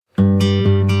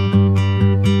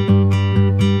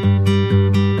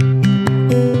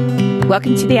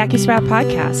Welcome to the AcuSprout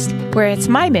podcast, where it's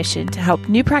my mission to help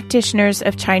new practitioners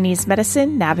of Chinese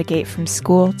medicine navigate from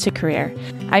school to career.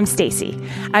 I'm Stacy.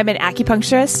 I'm an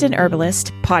acupuncturist and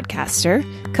herbalist, podcaster,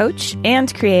 coach,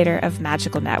 and creator of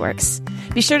magical networks.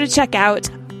 Be sure to check out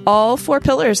all 4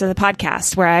 pillars of the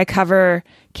podcast, where I cover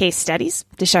case studies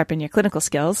to sharpen your clinical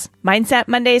skills, Mindset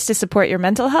Mondays to support your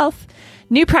mental health,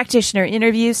 new practitioner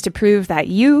interviews to prove that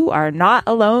you are not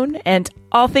alone, and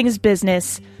all things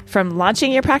business, from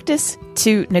launching your practice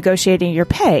to negotiating your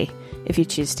pay if you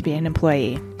choose to be an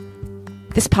employee.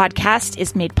 This podcast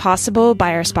is made possible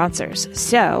by our sponsors.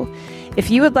 So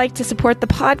if you would like to support the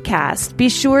podcast, be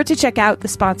sure to check out the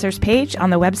sponsors page on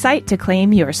the website to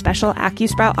claim your special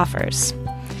AcuSprout offers.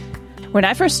 When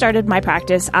I first started my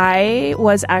practice, I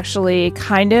was actually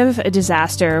kind of a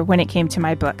disaster when it came to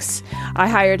my books. I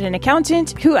hired an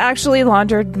accountant who actually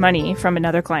laundered money from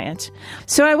another client.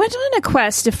 So I went on a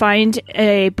quest to find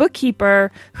a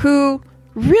bookkeeper who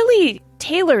really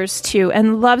tailors to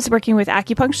and loves working with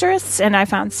acupuncturists, and I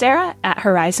found Sarah at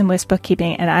Horizon Wisp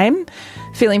Bookkeeping, and I'm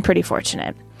feeling pretty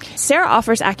fortunate. Sarah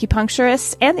offers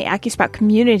acupuncturists and the AcuSprout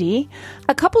community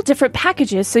a couple different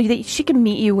packages so that she can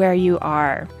meet you where you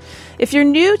are. If you're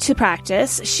new to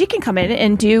practice, she can come in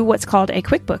and do what's called a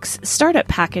QuickBooks startup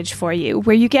package for you,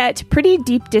 where you get pretty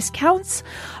deep discounts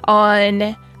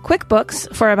on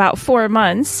QuickBooks for about 4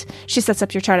 months. She sets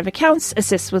up your chart of accounts,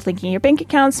 assists with linking your bank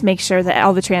accounts, makes sure that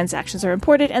all the transactions are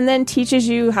imported, and then teaches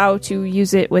you how to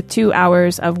use it with 2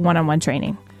 hours of one-on-one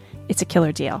training. It's a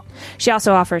killer deal. She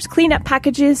also offers cleanup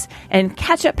packages and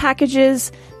catch-up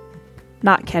packages.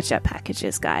 Not catch-up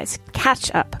packages, guys.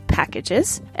 Catch-up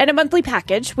packages. And a monthly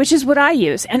package, which is what I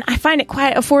use. And I find it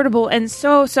quite affordable and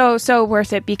so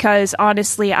worth it, because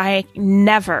honestly, I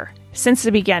never, since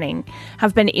the beginning,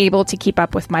 have been able to keep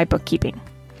up with my bookkeeping.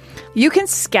 You can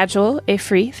schedule a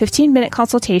free 15-minute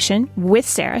consultation with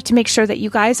Sarah to make sure that you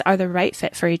guys are the right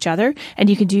fit for each other. And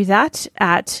you can do that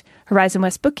at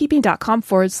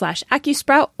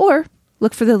horizonwestbookkeeping.com/AcuSprout, or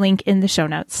look for the link in the show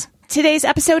notes. Today's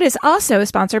episode is also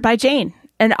sponsored by Jane,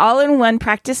 an all-in-one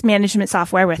practice management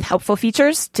software with helpful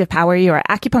features to power your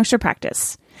acupuncture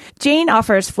practice. Jane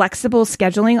offers flexible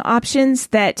scheduling options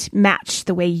that match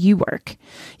the way you work.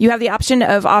 You have the option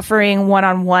of offering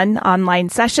one-on-one online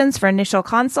sessions for initial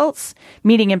consults,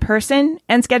 meeting in person,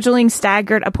 and scheduling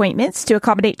staggered appointments to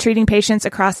accommodate treating patients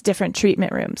across different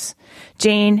treatment rooms.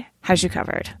 Jane has you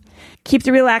covered. Keep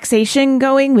the relaxation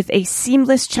going with a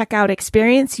seamless checkout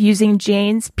experience using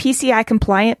Jane's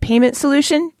PCI-compliant payment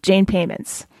solution, Jane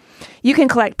Payments. You can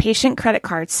collect patient credit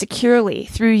cards securely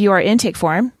through your intake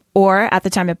form or at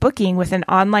the time of booking with an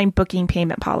online booking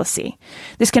payment policy.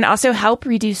 This can also help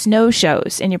reduce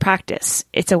no-shows in your practice.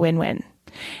 It's a win-win.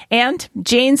 And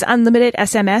Jane's unlimited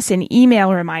SMS and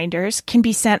email reminders can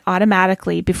be sent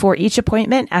automatically before each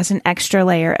appointment as an extra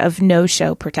layer of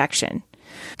no-show protection.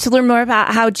 To learn more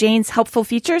about how Jane's helpful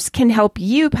features can help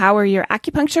you power your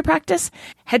acupuncture practice,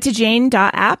 head to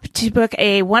jane.app to book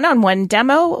a one-on-one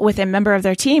demo with a member of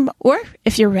their team. Or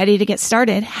if you're ready to get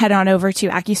started, head on over to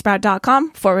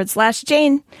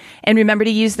acusprout.com/Jane. And remember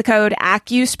to use the code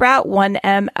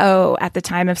AcuSprout1MO at the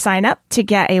time of sign up to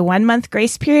get a 1-month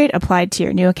grace period applied to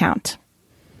your new account.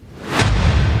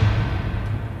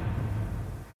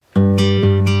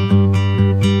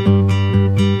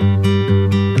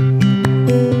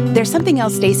 There's something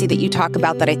else, Stacy, that you talk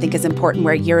about that I think is important,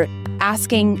 where you're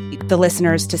asking the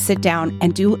listeners to sit down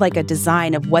and do like a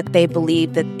design of what they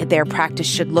believe that their practice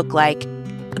should look like.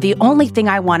 The only thing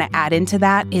I want to add into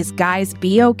that is, guys,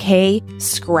 be okay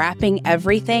scrapping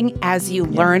everything as you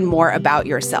learn more about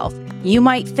yourself. You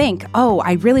might think, oh,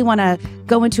 I really want to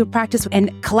go into a practice and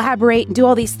collaborate and do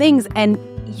all these things. And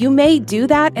you may do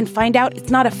that and find out it's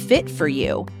not a fit for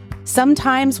you.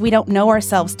 Sometimes we don't know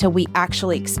ourselves till we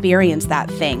actually experience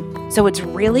that thing. So it's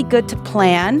really good to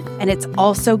plan, and it's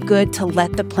also good to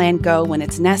let the plan go when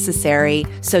it's necessary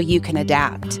so you can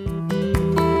adapt.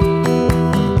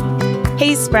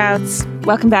 Hey, Sprouts.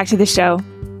 Welcome back to the show.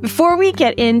 Before we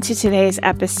get into today's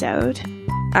episode,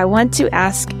 I want to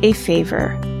ask a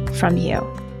favor from you.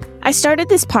 I started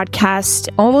this podcast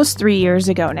almost 3 years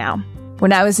ago now,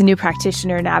 when I was a new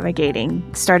practitioner navigating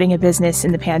starting a business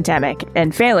in the pandemic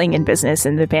and failing in business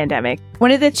in the pandemic. One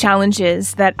of the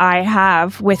challenges that I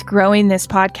have with growing this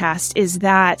podcast is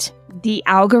that the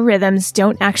algorithms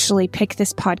don't actually pick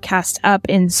this podcast up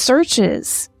in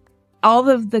searches. All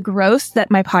of the growth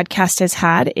that my podcast has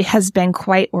had, it has been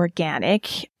quite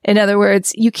organic. In other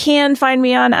words, you can find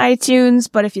me on iTunes,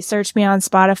 but if you search me on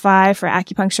Spotify for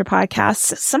acupuncture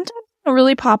podcasts, sometimes it don't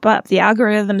really pop up. The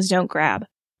algorithms don't grab.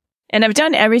 And I've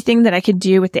done everything that I could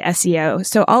do with the SEO.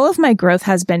 So all of my growth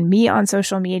has been me on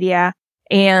social media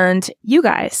and you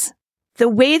guys. The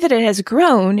way that it has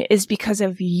grown is because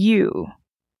of you.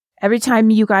 Every time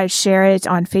you guys share it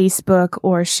on Facebook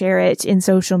or share it in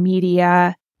social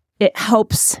media, it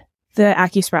helps the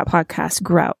AccuSprout podcast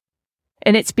grow.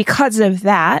 And it's because of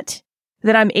that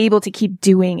I'm able to keep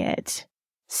doing it.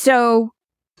 So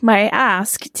my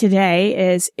ask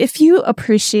today is, if you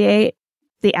appreciate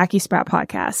the AccuSprout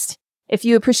podcast, if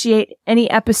you appreciate any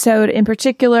episode in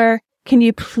particular, can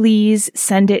you please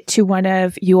send it to one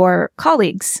of your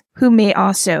colleagues who may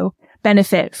also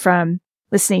benefit from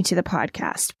listening to the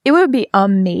podcast? It would be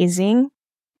amazing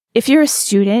if you're a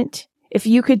student, if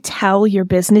you could tell your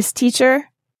business teacher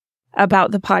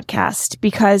about the podcast,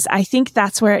 because I think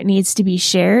that's where it needs to be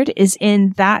shared, is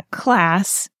in that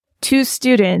class to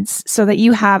students so that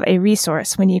you have a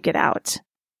resource when you get out.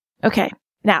 Okay,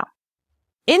 now,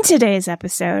 in today's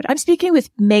episode, I'm speaking with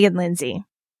Megan Lindsey.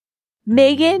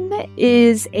 Megan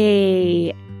is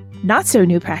a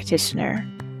not-so-new practitioner,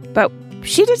 but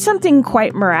she did something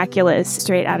quite miraculous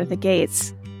straight out of the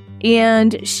gates,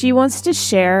 and she wants to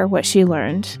share what she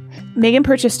learned. Megan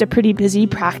purchased a pretty busy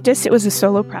practice. It was a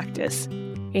solo practice,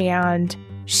 and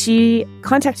she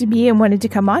contacted me and wanted to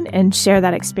come on and share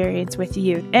that experience with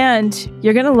you. And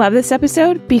you're going to love this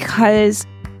episode because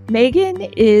Megan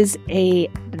is a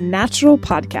natural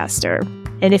podcaster.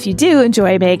 And if you do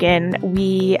enjoy Megan,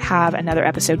 we have another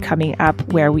episode coming up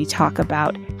where we talk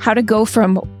about how to go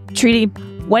from treating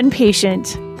one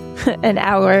patient an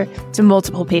hour to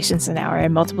multiple patients an hour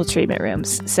in multiple treatment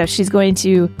rooms. So she's going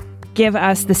to give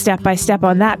us the step-by-step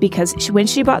on that, because when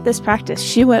she bought this practice,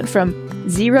 she went from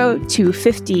 0 to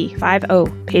 50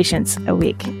 patients a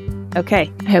week.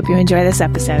 Okay, I hope you enjoy this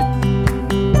episode.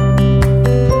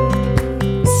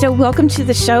 So welcome to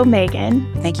the show,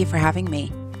 Megan. Thank you for having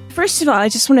me. First of all, I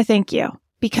just want to thank you,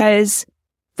 because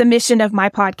the mission of my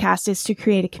podcast is to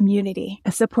create a community,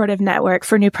 a supportive network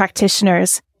for new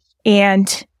practitioners.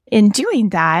 And in doing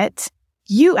that,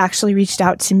 you actually reached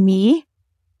out to me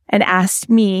and asked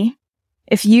me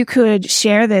if you could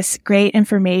share this great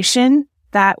information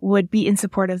that would be in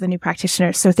support of the new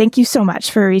practitioners. So thank you so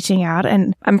much for reaching out.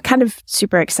 And I'm kind of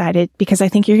super excited because I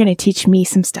think you're going to teach me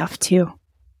some stuff too.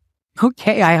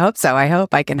 Okay, I hope so. I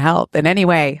hope I can help in any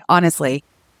way, honestly.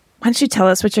 Why don't you tell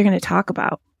us what you're going to talk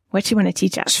about, what you want to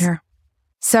teach us? Sure.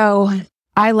 So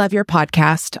I love your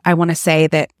podcast. I want to say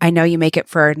that I know you make it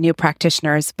for new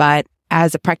practitioners, but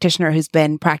as a practitioner who's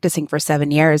been practicing for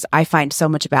 7 years, I find so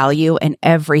much value in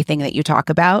everything that you talk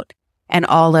about. And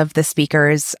all of the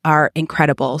speakers are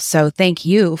incredible. So thank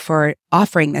you for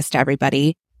offering this to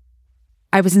everybody.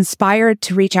 I was inspired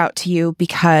to reach out to you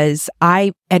because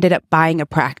I ended up buying a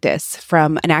practice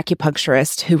from an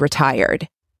acupuncturist who retired.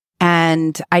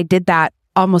 And I did that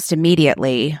almost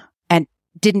immediately and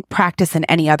didn't practice in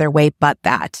any other way but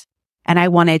that. And I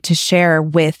wanted to share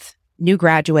with new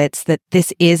graduates that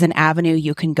this is an avenue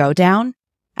you can go down.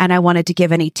 And I wanted to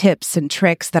give any tips and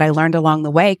tricks that I learned along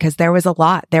the way, because there was a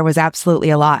lot. There was absolutely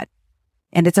a lot.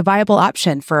 And it's a viable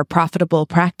option for a profitable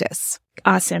practice.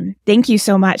 Awesome. Thank you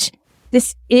so much.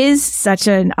 This is such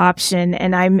an option,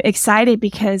 and I'm excited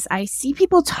because I see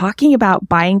people talking about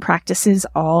buying practices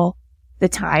all the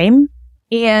time.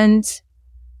 And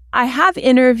I have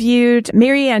interviewed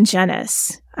Mary Ann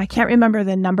Jenis. I can't remember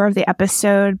the number of the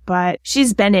episode, but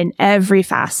she's been in every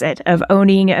facet of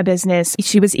owning a business.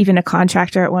 She was even a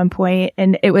contractor at one point,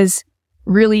 and it was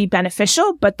really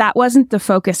beneficial, but that wasn't the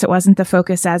focus. It wasn't the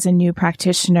focus as a new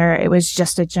practitioner. It was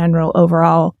just a general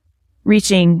overall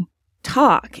reaching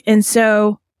talk. And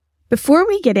so before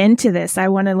we get into this, I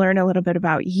want to learn a little bit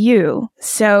about you.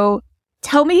 So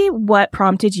tell me what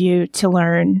prompted you to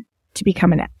learn to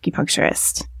become an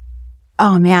acupuncturist.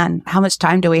 Oh man, how much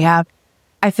time do we have?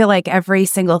 I feel like every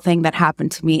single thing that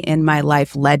happened to me in my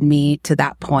life led me to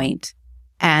that point.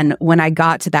 And when I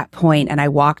got to that point and I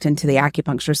walked into the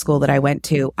acupuncture school that I went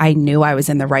to, I knew I was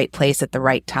in the right place at the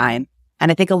right time.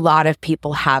 And I think a lot of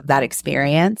people have that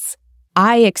experience.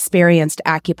 I experienced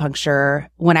acupuncture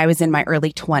when I was in my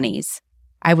early 20s.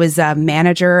 I was a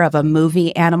manager of a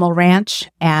movie animal ranch,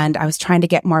 and I was trying to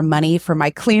get more money for my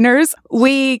cleaners.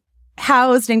 We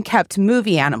housed and kept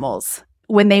movie animals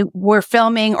when they were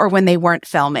filming or when they weren't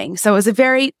filming. So it was a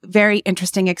very, very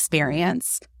interesting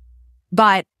experience.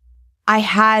 But I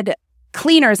had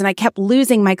cleaners and I kept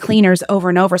losing my cleaners over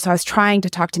and over. So I was trying to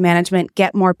talk to management,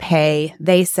 get more pay.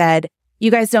 They said,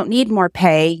 "You guys don't need more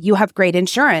pay. You have great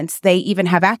insurance. They even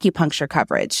have acupuncture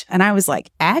coverage." And I was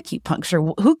like,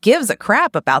 acupuncture? Who gives a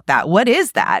crap about that? What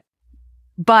is that?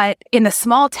 But in the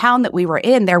small town that we were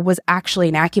in, there was actually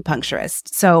an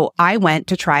acupuncturist. So I went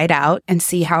to try it out and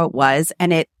see how it was.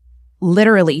 And it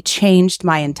literally changed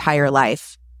my entire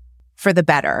life for the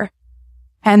better.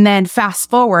 And then fast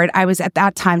forward, I was at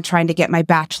that time trying to get my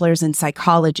bachelor's in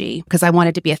psychology because I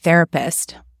wanted to be a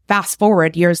therapist. Fast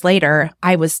forward years later,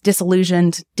 I was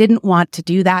disillusioned, didn't want to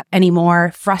do that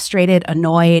anymore, frustrated,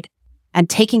 annoyed, and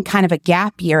taking kind of a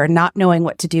gap year, not knowing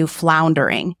what to do,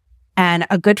 floundering. And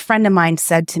a good friend of mine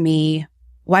said to me,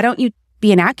 why don't you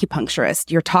be an acupuncturist?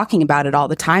 You're talking about it all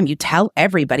the time. You tell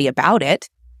everybody about it.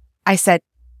 I said,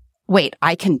 wait,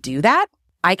 I can do that?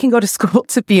 I can go to school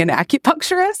to be an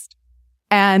acupuncturist?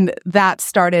 And that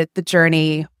started the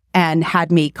journey and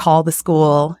had me call the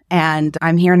school. And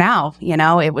I'm here now.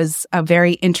 It was a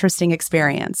very interesting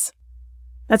experience.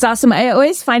 That's awesome. I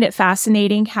always find it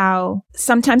fascinating how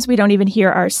sometimes we don't even hear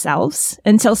ourselves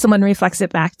until someone reflects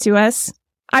it back to us.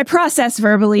 I process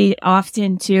verbally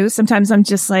often too. Sometimes I'm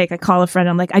just like, I call a friend.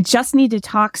 I'm like, I just need to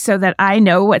talk so that I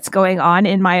know what's going on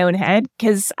in my own head,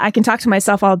 because I can talk to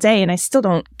myself all day and I still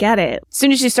don't get it. As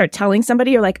soon as you start telling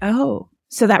somebody, you're like, oh,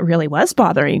 so that really was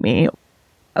bothering me.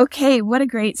 Okay, what a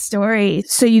great story.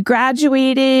 So you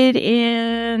graduated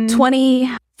in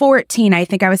 2014, I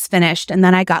think I was finished, and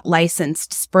then I got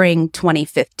licensed spring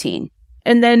 2015.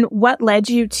 And then what led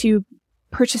you to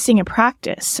purchasing a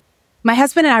practice? My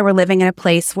husband and I were living in a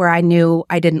place where I knew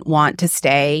I didn't want to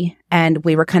stay, and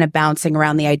we were kind of bouncing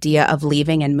around the idea of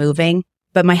leaving and moving.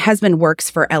 But my husband works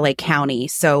for LA County,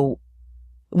 so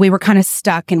we were kind of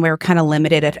stuck and we were kind of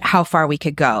limited at how far we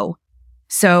could go.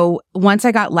 So once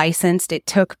I got licensed, it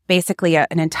took basically an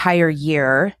entire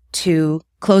year to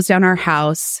close down our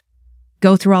house,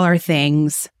 go through all our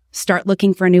things, start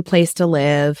looking for a new place to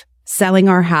live, selling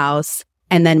our house,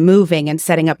 and then moving and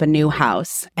setting up a new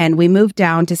house. And we moved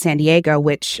down to San Diego,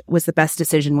 which was the best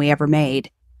decision we ever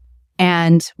made.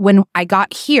 And when I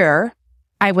got here,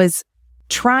 I was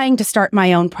trying to start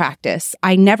my own practice.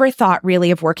 I never thought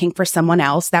really of working for someone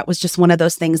else. That was just one of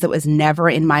those things that was never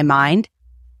in my mind,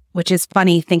 which is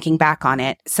funny thinking back on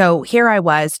it. So here I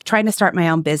was trying to start my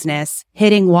own business,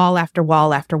 hitting wall after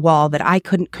wall after wall that I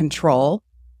couldn't control,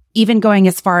 even going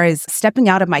as far as stepping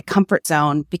out of my comfort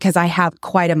zone because I have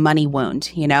quite a money wound,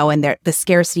 and the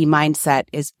scarcity mindset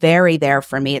is very there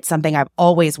for me. It's something I've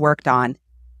always worked on.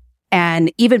 And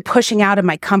even pushing out of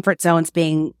my comfort zones,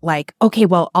 being like, okay,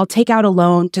 well, I'll take out a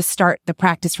loan to start the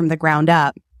practice from the ground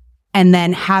up. And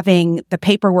then having the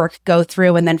paperwork go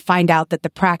through and then find out that the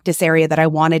practice area that I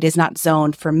wanted is not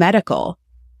zoned for medical.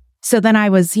 So then I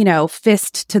was,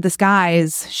 fist to the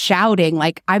skies shouting,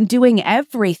 like, I'm doing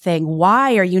everything.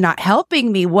 Why are you not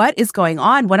helping me? What is going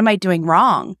on? What am I doing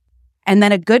wrong? And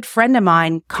then a good friend of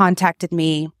mine contacted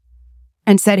me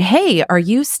and said, hey, are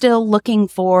you still looking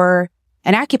for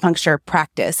an acupuncture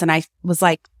practice? And I was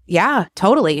like, yeah,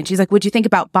 totally. And she's like, would you think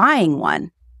about buying one?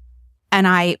 And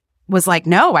I was like,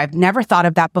 no, I've never thought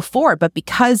of that before. But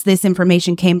because this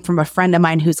information came from a friend of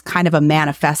mine who's kind of a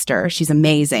manifester, she's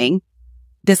amazing,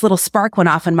 this little spark went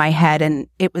off in my head and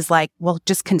it was like, well,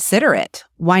 just consider it.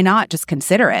 Why not just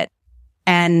consider it?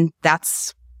 And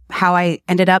that's how I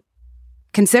ended up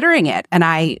considering it. And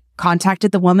I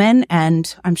contacted the woman,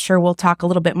 and I'm sure we'll talk a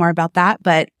little bit more about that.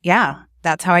 But yeah,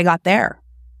 that's how I got there.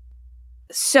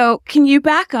 So can you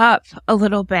back up a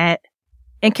little bit?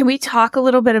 And can we talk a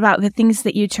little bit about the things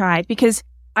that you tried? Because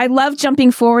I love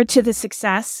jumping forward to the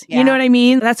success. Yeah. You know what I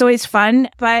mean? That's always fun.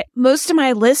 But most of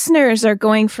my listeners are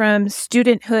going from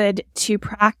studenthood to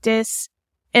practice.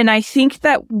 And I think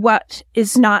that what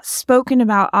is not spoken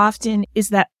about often is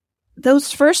that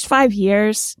those first 5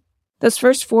 years, those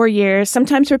first 4 years,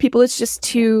 sometimes for people it's just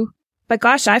too. But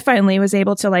gosh, I finally was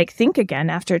able to think again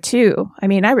after 2. I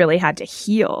mean, I really had to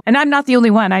heal. And I'm not the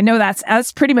only one. I know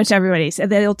that's pretty much everybody. So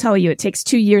they'll tell you it takes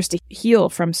 2 years to heal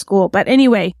from school. But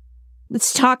anyway,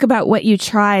 let's talk about what you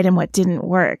tried and what didn't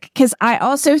work. Because I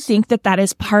also think that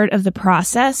is part of the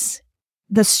process.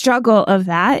 The struggle of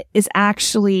that is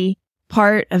actually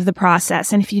part of the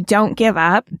process. And if you don't give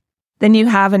up, then you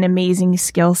have an amazing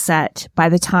skill set by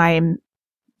the time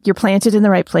you're planted in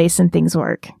the right place and things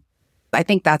work. I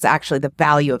think that's actually the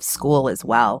value of school as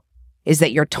well, is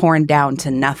that you're torn down to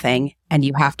nothing and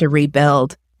you have to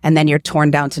rebuild. And then you're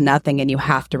torn down to nothing and you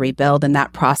have to rebuild. And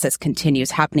that process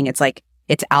continues happening. It's like,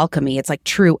 it's alchemy. It's like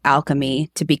true alchemy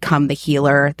to become the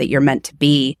healer that you're meant to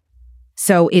be.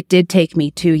 So it did take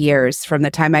me 2 years from the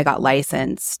time I got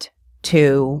licensed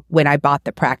to when I bought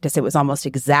the practice. It was almost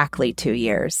exactly 2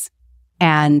 years.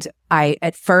 And I,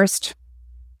 at first,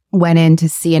 went in to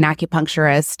see an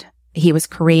acupuncturist. He was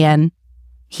Korean.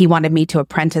 He wanted me to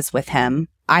apprentice with him.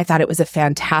 I thought it was a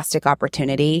fantastic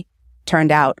opportunity.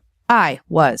 Turned out I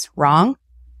was wrong.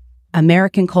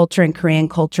 American culture and Korean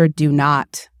culture do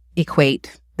not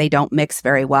equate. They don't mix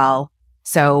very well.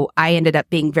 So I ended up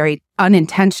being very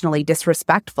unintentionally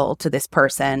disrespectful to this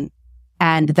person.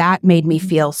 And that made me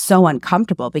feel so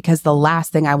uncomfortable because the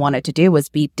last thing I wanted to do was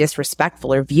be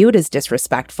disrespectful or viewed as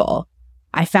disrespectful.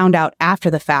 I found out after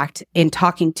the fact in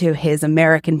talking to his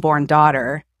American-born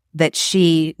daughter that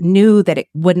she knew that it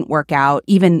wouldn't work out.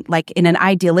 Even like in an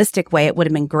idealistic way, it would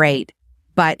have been great.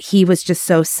 But he was just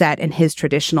so set in his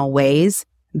traditional ways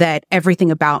that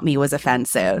everything about me was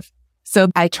offensive. So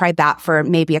I tried that for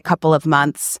maybe a couple of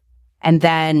months. And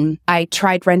then I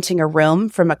tried renting a room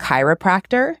from a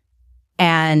chiropractor.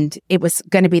 And it was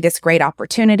going to be this great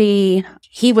opportunity.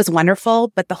 He was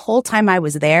wonderful, but the whole time I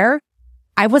was there,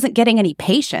 I wasn't getting any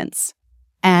patients.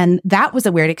 And that was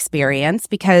a weird experience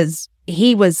because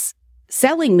he was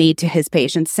selling me to his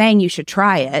patients, saying you should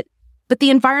try it. But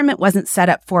the environment wasn't set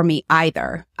up for me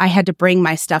either. I had to bring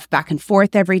my stuff back and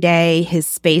forth every day. His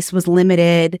space was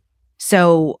limited.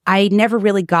 So I never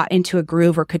really got into a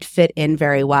groove or could fit in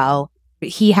very well.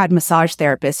 He had massage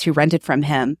therapists who rented from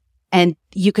him. And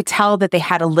you could tell that they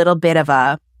had a little bit of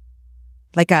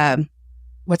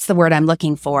what's the word I'm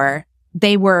looking for?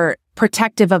 They were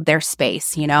protective of their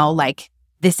space, like,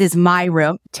 this is my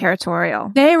room.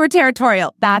 Territorial. They were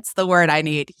territorial. That's the word I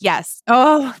need. Yes.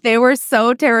 Oh, they were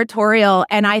so territorial.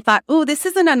 And I thought, oh, this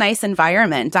isn't a nice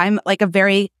environment. I'm like a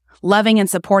very loving and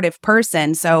supportive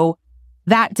person. So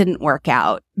that didn't work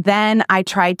out. Then I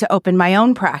tried to open my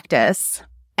own practice.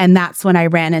 And that's when I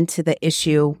ran into the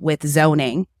issue with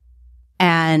zoning.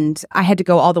 And I had to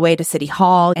go all the way to City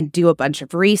Hall and do a bunch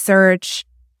of research.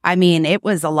 I mean, it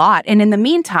was a lot. And in the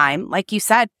meantime, like you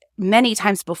said many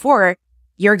times before,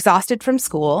 you're exhausted from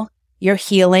school, you're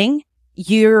healing,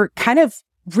 you're kind of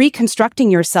reconstructing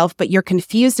yourself, but you're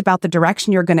confused about the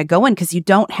direction you're going to go in because you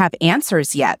don't have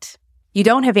answers yet. You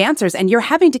don't have answers, and you're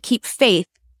having to keep faith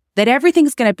that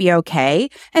everything's going to be okay.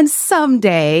 And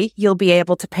someday you'll be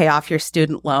able to pay off your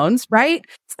student loans, right?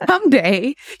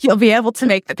 Someday you'll be able to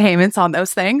make the payments on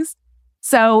those things.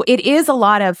 So it is a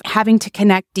lot of having to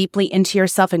connect deeply into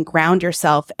yourself and ground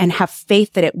yourself and have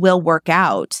faith that it will work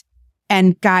out.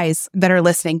 And guys that are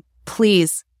listening,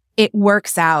 please, it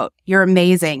works out. You're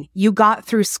amazing. You got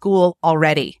through school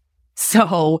already.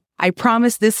 So I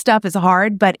promise this stuff is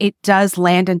hard, but it does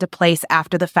land into place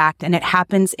after the fact. And it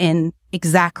happens in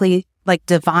exactly like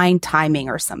divine timing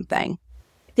or something.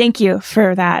 Thank you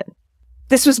for that.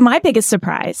 This was my biggest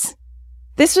surprise.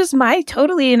 This was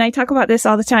and I talk about this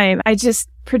all the time. I just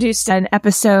produced an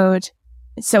episode,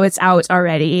 so it's out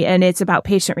already, and it's about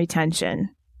patient retention.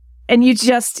 And you're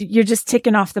just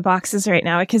ticking off the boxes right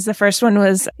now, because the first one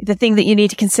was the thing that you need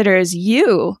to consider is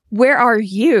you. Where are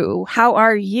you? How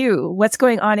are you? What's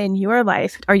going on in your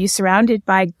life? Are you surrounded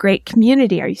by great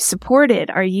community? Are you supported?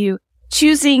 Are you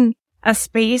choosing a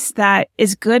space that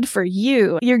is good for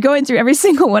you? You're going through every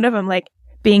single one of them, like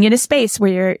being in a space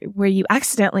where you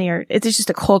accidentally it's just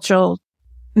a cultural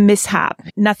mishap,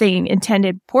 nothing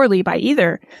intended poorly by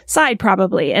either side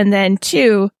probably. And then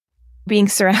 2, being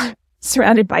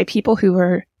surrounded by people who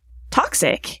were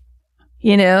toxic,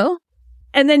 and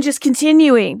then just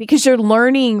continuing because you're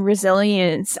learning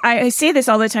resilience. I say this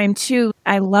all the time too.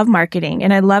 I love marketing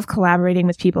and I love collaborating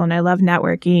with people and I love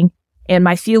networking, and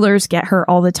my feelers get hurt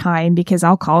all the time because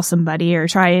I'll call somebody or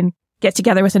try and get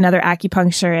together with another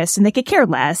acupuncturist and they could care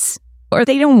less, or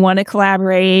they don't want to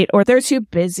collaborate, or they're too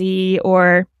busy,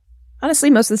 or honestly,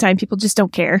 most of the time people just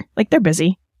don't care. Like, they're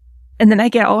busy. And then I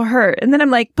get all hurt. And then I'm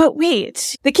like, but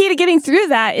wait, the key to getting through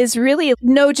that is really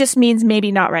no just means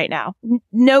maybe not right now.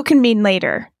 No can mean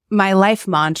later. My life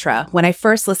mantra, when I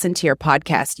first listened to your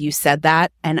podcast, you said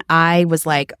that. And I was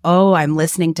like, oh, I'm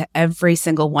listening to every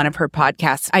single one of her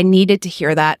podcasts. I needed to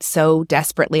hear that so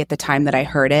desperately at the time that I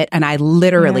heard it. And I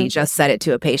literally just said it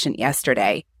to a patient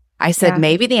yesterday. I said,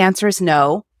 maybe the answer is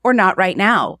no or not right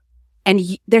now. And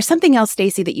there's something else,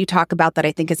 Stacey, that you talk about that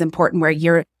I think is important, where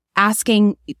you're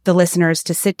asking the listeners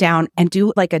to sit down and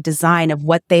do like a design of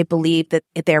what they believe that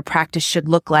their practice should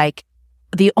look like.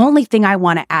 The only thing I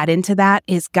want to add into that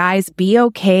is, guys, be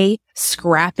okay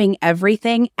scrapping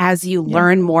everything as you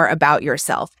learn more about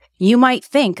yourself. You might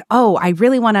think, oh, I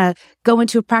really want to go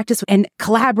into a practice and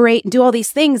collaborate and do all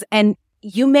these things. And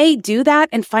you may do that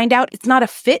and find out it's not a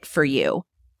fit for you.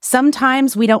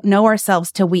 Sometimes we don't know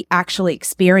ourselves till we actually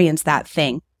experience that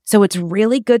thing. So it's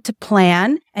really good to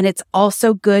plan, and it's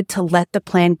also good to let the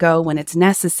plan go when it's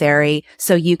necessary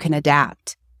so you can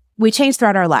adapt. We change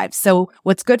throughout our lives. So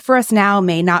what's good for us now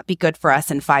may not be good for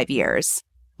us in 5 years.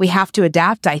 We have to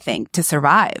adapt, I think, to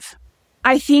survive.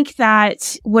 I think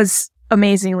that was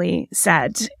amazingly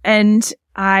said. And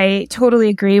I totally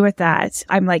agree with that.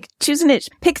 I'm like choosing it.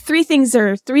 Pick 3 things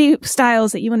or 3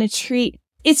 styles that you want to treat.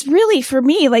 It's really, for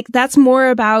me, like that's more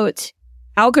about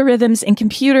algorithms and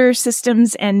computer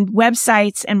systems and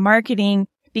websites and marketing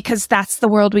because that's the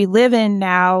world we live in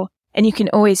now. And you can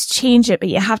always change it, but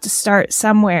you have to start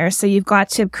somewhere. So you've got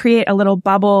to create a little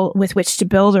bubble with which to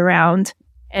build around.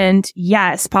 And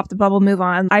yes, pop the bubble, move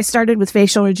on. I started with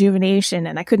facial rejuvenation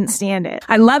and I couldn't stand it.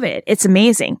 I love it. It's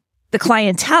amazing. The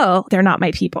clientele, they're not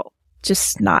my people.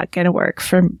 Just not going to work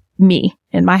for me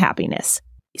and my happiness.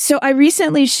 So I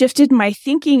recently shifted my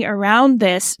thinking around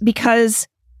this because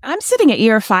I'm sitting at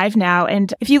year 5 now.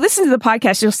 And if you listen to the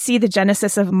podcast, you'll see the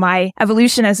genesis of my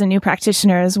evolution as a new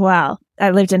practitioner as well.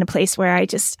 I lived in a place where I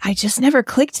just never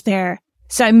clicked there.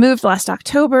 So I moved last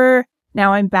October.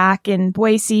 Now I'm back in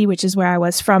Boise, which is where I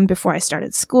was from before I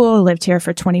started school. I lived here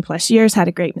for 20 plus years, had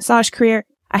a great massage career.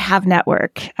 I have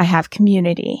network. I have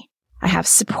community. I have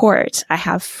support. I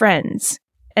have friends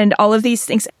and all of these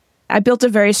things. I built a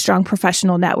very strong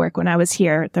professional network when I was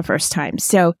here the first time.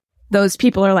 So those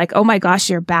people are like, oh my gosh,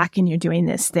 you're back and you're doing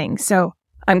this thing. So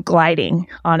I'm gliding,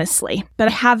 honestly. But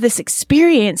I have this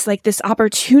experience, like this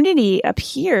opportunity up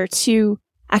here to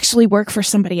actually work for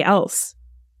somebody else.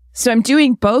 So I'm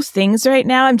doing both things right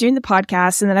now. I'm doing the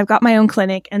podcast and then I've got my own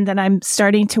clinic. And then I'm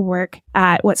starting to work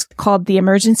at what's called the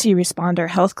Emergency Responder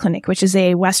Health Clinic, which is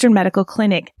a Western medical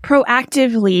clinic,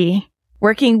 proactively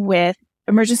working with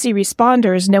emergency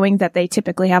responders, knowing that they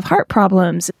typically have heart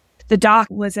problems. The doc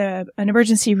was an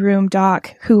emergency room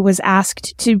doc who was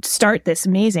asked to start this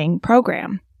amazing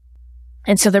program.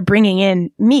 And so they're bringing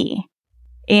in me.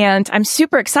 And I'm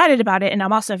super excited about it. And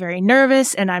I'm also very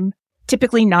nervous. And I'm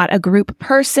typically not a group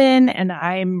person. And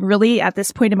I'm really at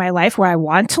this point in my life where I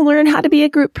want to learn how to be a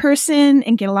group person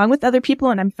and get along with other people.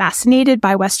 And I'm fascinated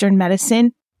by Western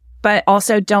medicine, but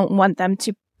also don't want them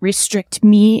to restrict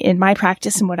me in my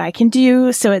practice and what I can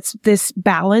do. So it's this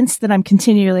balance that I'm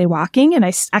continually walking, and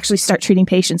I actually start treating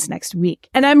patients next week.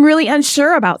 And I'm really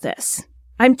unsure about this.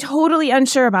 I'm totally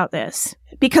unsure about this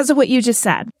because of what you just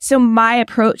said. So my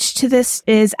approach to this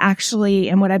is actually,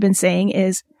 and what I've been saying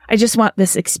is, I just want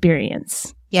this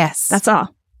experience. Yes. That's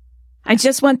all. I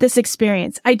just want this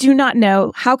experience. I do not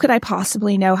know. How could I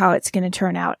possibly know how it's going to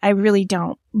turn out? I really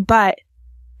don't. But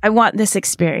I want this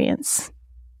experience.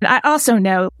 I also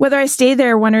know whether I stay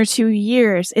there 1 or 2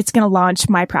 years, it's going to launch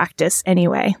my practice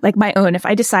anyway, like my own. If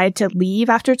I decide to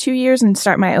leave after 2 years and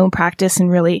start my own practice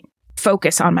and really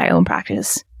focus on my own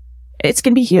practice, it's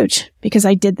going to be huge because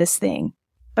I did this thing.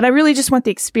 But I really just want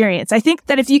the experience. I think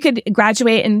that if you could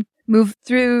graduate and move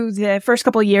through the first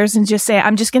couple of years and just say,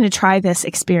 I'm just going to try this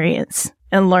experience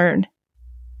and learn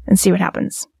and see what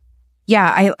happens.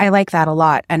 Yeah, I like that a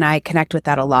lot. And I connect with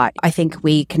that a lot. I think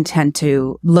we can tend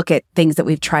to look at things that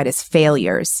we've tried as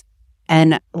failures.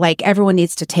 And like everyone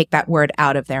needs to take that word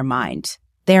out of their mind.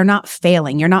 They're not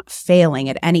failing. You're not failing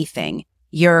at anything.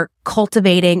 You're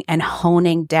cultivating and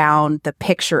honing down the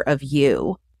picture of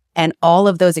you. And all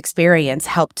of those experiences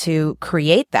help to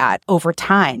create that over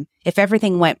time. If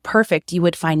everything went perfect, you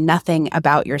would find nothing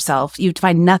about yourself. You'd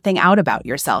find nothing out about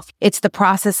yourself. It's the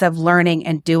process of learning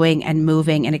and doing and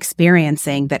moving and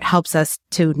experiencing that helps us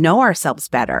to know ourselves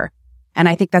better. And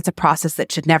I think that's a process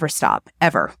that should never stop,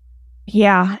 ever.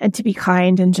 Yeah, and to be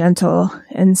kind and gentle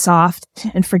and soft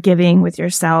and forgiving with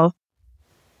yourself.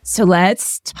 So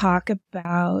let's talk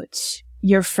about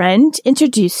your friend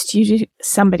introduced you to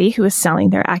somebody who was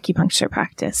selling their acupuncture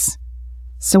practice.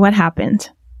 So what happened?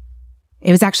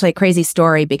 It was actually a crazy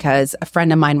story because a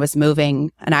friend of mine was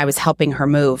moving and I was helping her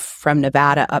move from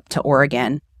Nevada up to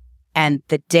Oregon. And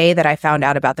the day that I found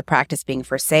out about the practice being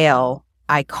for sale,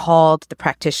 I called the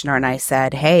practitioner and I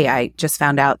said, hey, I just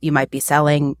found out you might be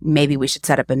selling. Maybe we should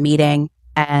set up a meeting.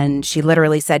 And she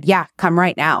literally said, yeah, come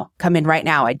right now. Come in right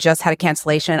now. I just had a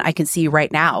cancellation. I can see you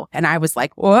right now. And I was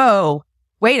like, whoa,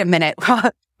 wait a minute.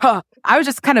 I was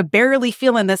just kind of barely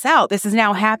feeling this out. This is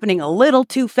now happening a little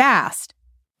too fast.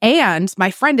 And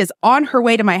my friend is on her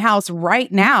way to my house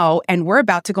right now, and we're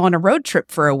about to go on a road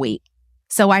trip for a week.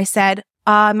 So I said,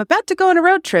 I'm about to go on a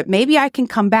road trip. Maybe I can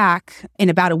come back in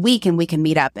about a week and we can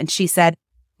meet up. And she said,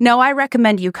 no, I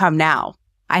recommend you come now.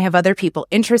 I have other people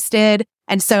interested.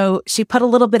 And so she put a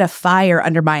little bit of fire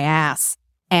under my ass.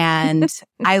 And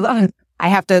I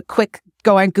have to quick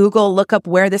go on Google, look up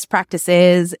where this practice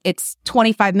is. It's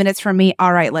 25 minutes from me.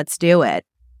 All right, let's do it.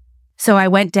 So I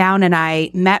went down and I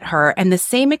met her, and the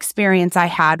same experience I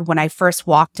had when I first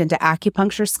walked into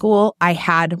acupuncture school, I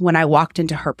had when I walked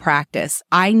into her practice.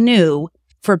 I knew,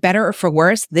 for better or for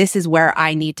worse, this is where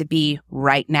I need to be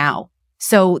right now.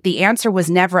 So the answer was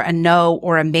never a no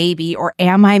or a maybe or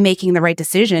am I making the right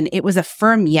decision? It was a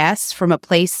firm yes from a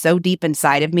place so deep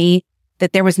inside of me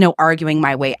that there was no arguing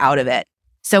my way out of it.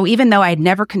 So even though I'd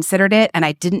never considered it and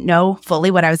I didn't know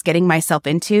fully what I was getting myself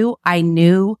into, I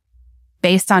knew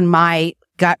based on my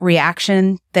gut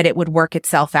reaction that it would work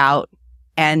itself out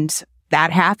And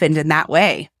that happened in that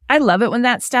way. I love it when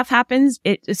that stuff happens.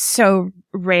 It is so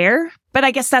rare, but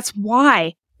I guess that's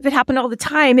why. If it happened all the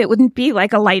time, it wouldn't be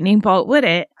like a lightning bolt, would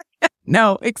it?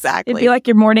 No, exactly. It'd be like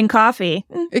your morning coffee.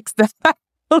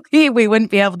 Exactly. We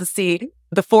wouldn't be able to see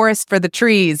the forest for the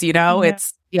trees, you know?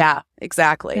 Yeah,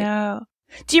 exactly. Yeah.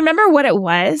 Do you remember what it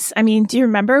was? I mean, do you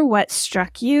remember what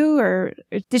struck you? Or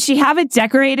did she have it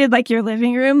decorated like your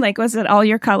living room? Like, was it all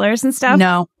your colors and stuff?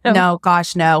 No,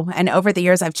 gosh, no. And over the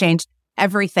years, I've changed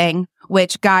everything,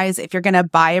 which, guys, if you're going to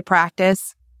buy a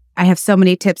practice, I have so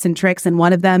many tips and tricks. And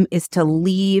one of them is to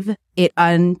leave it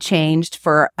unchanged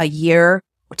for a year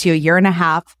to a year and a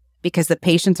half, because the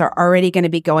patients are already going to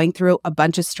be going through a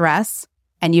bunch of stress,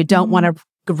 and you don't want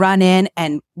to run in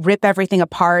and rip everything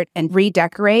apart and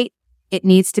redecorate. It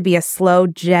needs to be a slow,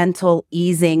 gentle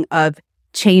easing of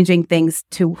changing things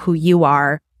to who you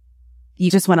are. You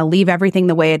just want to leave everything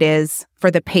the way it is for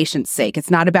the patient's sake.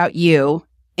 It's not about you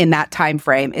in that time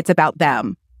frame. It's about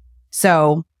them.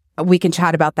 So we can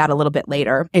chat about that a little bit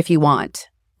later if you want.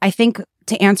 I think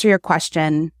to answer your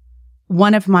question,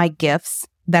 one of my gifts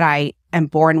that I am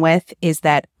born with is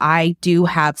that I do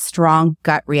have strong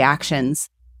gut reactions.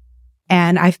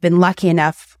 And I've been lucky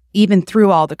enough, even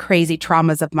through all the crazy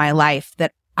traumas of my life,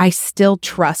 that I still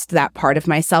trust that part of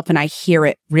myself and I hear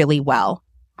it really well.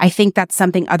 I think that's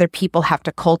something other people have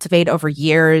to cultivate over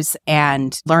years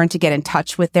and learn to get in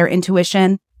touch with their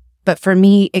intuition. But for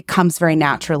me, it comes very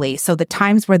naturally. So the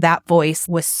times where that voice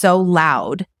was so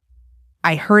loud,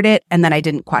 I heard it and then I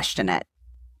didn't question it.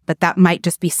 But that might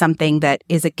just be something that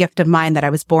is a gift of mine that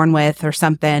I was born with or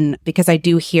something, because I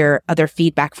do hear other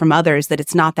feedback from others that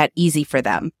it's not that easy for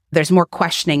them. There's more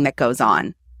questioning that goes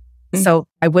on. Mm-hmm. So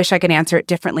I wish I could answer it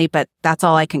differently, but that's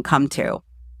all I can come to.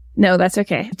 No, that's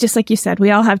okay. Just like you said, we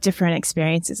all have different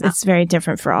experiences. It's very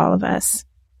different for all of us.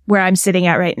 Where I'm sitting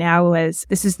at right now this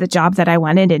is the job that I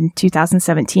wanted in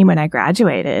 2017 when I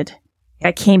graduated.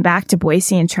 I came back to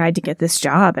Boise and tried to get this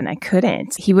job and I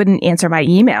couldn't. He wouldn't answer my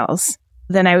emails.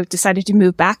 Then I decided to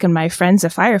move back, and my friend's a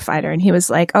firefighter, and he was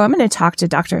like, "Oh, I'm going to talk to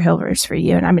Dr. Hilvers for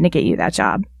you, and I'm going to get you that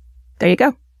job." There you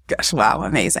go. Gosh, wow,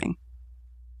 amazing.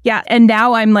 Yeah, and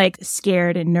now I'm like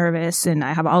scared and nervous, and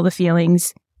I have all the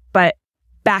feelings. But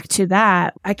back to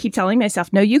that, I keep telling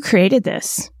myself, no, you created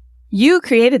this. You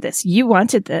created this. You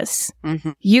wanted this.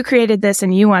 Mm-hmm. You created this,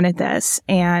 and you wanted this.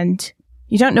 And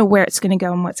you don't know where it's going to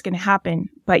go and what's going to happen,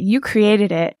 but you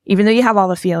created it. Even though you have all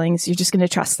the feelings, you're just going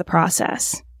to trust the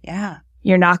process. Yeah.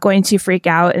 You're not going to freak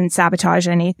out and sabotage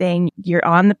anything. You're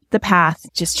on the path.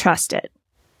 Just trust it.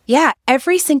 Yeah.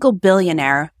 Every single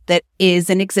billionaire that is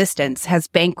in existence has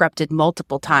bankrupted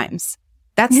multiple times.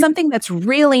 That's something that's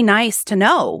really nice to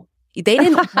know. They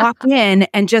didn't walk in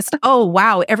and just, oh,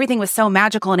 wow, everything was so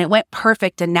magical and it went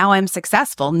perfect and now I'm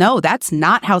successful. No, that's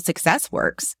not how success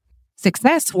works.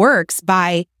 Success works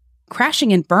by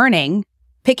crashing and burning,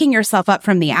 picking yourself up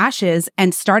from the ashes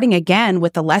and starting again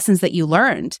with the lessons that you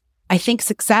learned. I think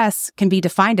success can be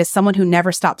defined as someone who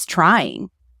never stops trying.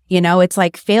 You know, it's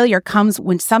like failure comes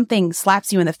when something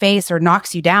slaps you in the face or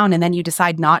knocks you down and then you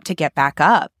decide not to get back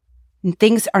up. And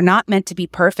things are not meant to be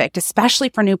perfect, especially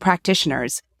for new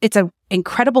practitioners. It's an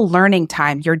incredible learning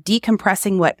time. You're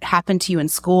decompressing what happened to you in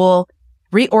school,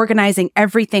 reorganizing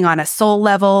everything on a soul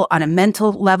level, on a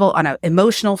mental level, on an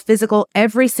emotional, physical,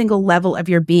 every single level of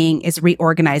your being is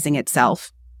reorganizing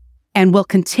itself. And will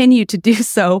continue to do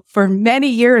so for many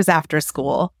years after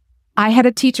school. I had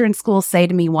a teacher in school say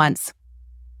to me once,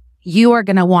 "You are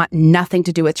going to want nothing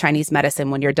to do with Chinese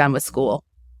medicine when you're done with school.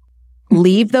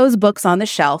 Leave those books on the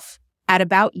shelf. At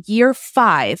about year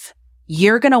 5,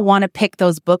 you're going to want to pick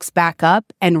those books back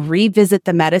up and revisit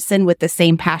the medicine with the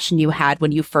same passion you had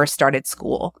when you first started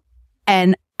school."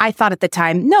 And I thought at the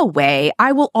time, no way,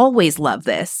 I will always love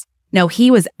this. No,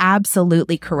 he was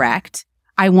absolutely correct.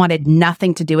 I wanted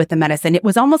nothing to do with the medicine. It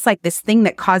was almost like this thing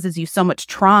that causes you so much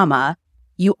trauma.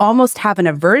 You almost have an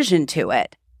aversion to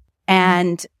it.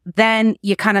 And then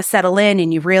you kind of settle in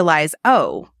and you realize,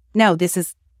 oh, no, this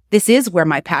is where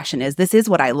my passion is. This is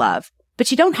what I love. But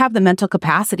you don't have the mental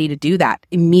capacity to do that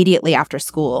immediately after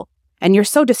school. And you're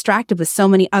so distracted with so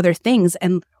many other things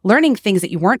and learning things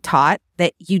that you weren't taught,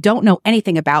 that you don't know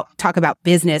anything about. Talk about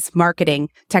business, marketing,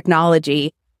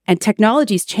 technology. And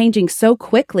technology is changing so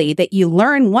quickly that you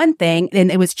learn one thing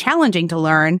and it was challenging to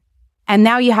learn. And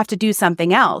now you have to do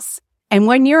something else. And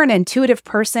when you're an intuitive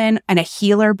person and a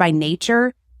healer by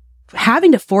nature,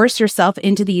 having to force yourself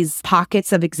into these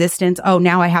pockets of existence, oh,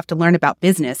 now I have to learn about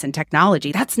business and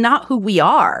technology. That's not who we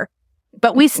are,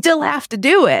 but we still have to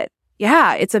do it.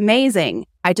 Yeah, it's amazing.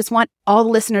 I just want all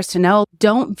the listeners to know,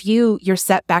 don't view your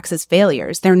setbacks as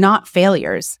failures. They're not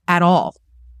failures at all.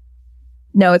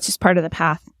 No, it's just part of the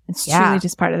path. It's truly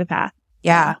just part of the path.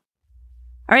 Yeah.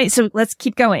 All right. So let's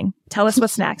keep going. Tell us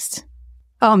what's next.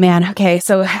 Oh, man. Okay.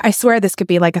 So I swear this could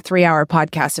be like a 3-hour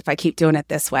podcast if I keep doing it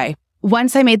this way.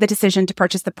 Once I made the decision to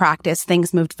purchase the practice,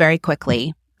 things moved very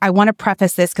quickly. I want to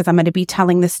preface this because I'm going to be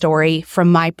telling the story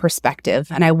from my perspective.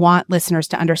 And I want listeners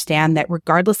to understand that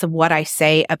regardless of what I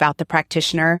say about the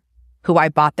practitioner who I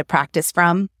bought the practice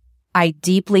from, I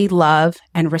deeply love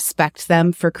and respect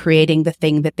them for creating the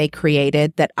thing that they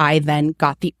created that I then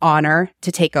got the honor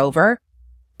to take over.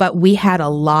 But we had a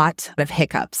lot of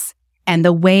hiccups. And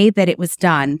the way that it was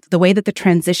done, the way that the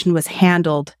transition was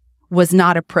handled was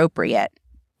not appropriate.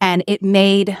 And it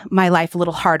made my life a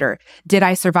little harder. Did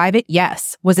I survive it?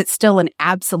 Yes. Was it still an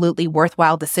absolutely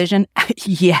worthwhile decision?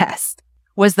 Yes.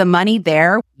 Was the money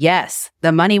there? Yes.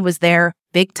 The money was there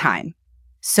big time.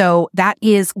 So that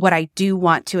is what I do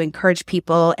want to encourage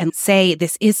people and say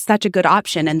this is such a good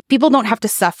option. And people don't have to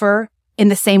suffer in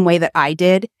the same way that I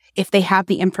did if they have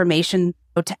the information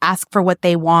to ask for what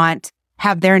they want,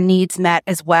 have their needs met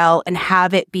as well, and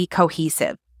have it be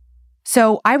cohesive.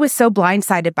 So I was so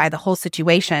blindsided by the whole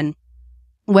situation.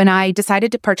 When I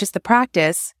decided to purchase the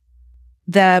practice,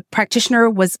 the practitioner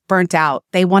was burnt out.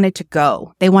 They wanted to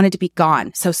go. They wanted to be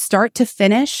gone. So start to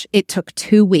finish, it took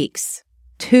 2 weeks.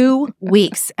 2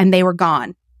 weeks, and they were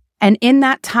gone. And in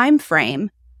that time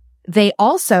frame, they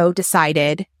also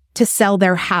decided to sell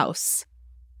their house.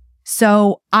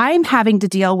 So I'm having to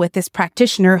deal with this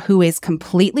practitioner who is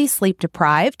completely sleep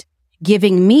deprived,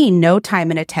 giving me no time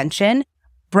and attention,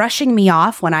 brushing me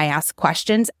off when I ask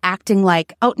questions, acting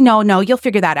like, oh, no, you'll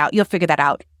figure that out. You'll figure that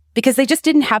out. Because they just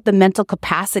didn't have the mental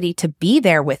capacity to be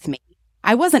there with me.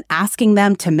 I wasn't asking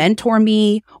them to mentor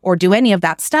me or do any of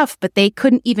that stuff, but they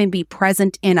couldn't even be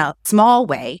present in a small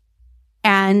way.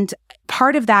 And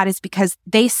part of that is because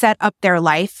they set up their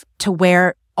life to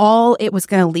where all it was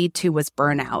going to lead to was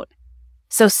burnout.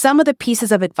 So some of the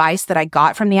pieces of advice that I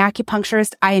got from the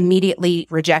acupuncturist, I immediately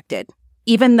rejected.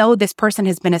 Even though this person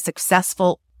has been a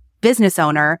successful business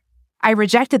owner, I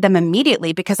rejected them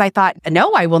immediately because I thought,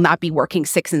 no, I will not be working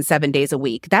 6 and 7 days a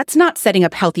week. That's not setting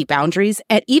up healthy boundaries.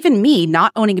 And even me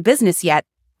not owning a business yet,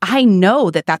 I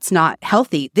know that that's not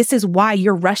healthy. This is why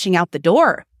you're rushing out the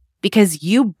door, because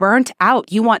you burnt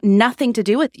out. You want nothing to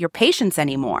do with your patients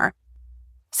anymore.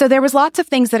 So there was lots of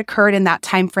things that occurred in that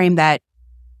time frame that,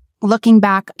 looking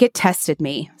back, it tested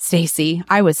me, Stacey.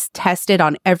 I was tested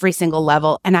on every single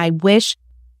level, and I wish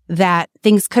that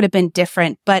things could have been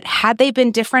different. But had they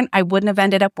been different, I wouldn't have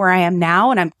ended up where I am now,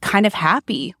 and I'm kind of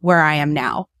happy where I am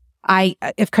now. I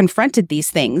have confronted these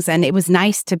things, and it was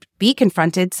nice to be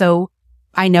confronted, so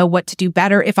I know what to do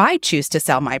better if I choose to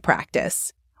sell my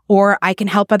practice, or I can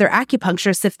help other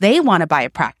acupuncturists if they want to buy a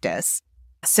practice.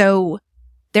 So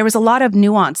there was a lot of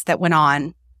nuance that went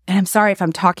on. And I'm sorry if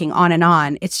I'm talking on and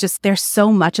on. It's just there's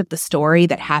so much of the story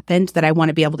that happened that I want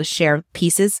to be able to share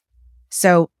pieces.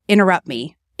 So interrupt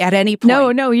me at any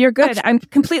point. No, you're good. I'm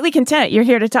completely content. You're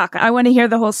here to talk. I want to hear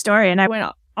the whole story, and I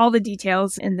want all the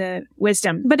details and the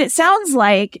wisdom. But it sounds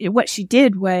like what she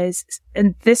did was,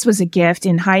 and this was a gift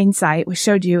in hindsight, which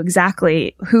showed you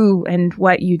exactly who and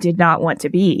what you did not want to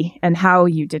be and how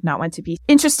you did not want to be.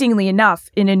 Interestingly enough,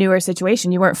 in a newer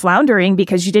situation, you weren't floundering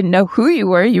because you didn't know who you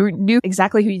were. You knew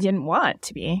exactly who you didn't want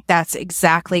to be. That's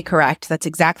exactly correct. That's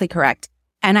exactly correct.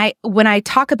 And when I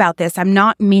talk about this, I'm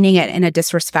not meaning it in a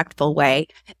disrespectful way.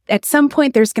 At some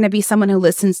point, there's going to be someone who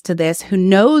listens to this who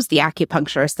knows the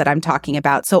acupuncturist that I'm talking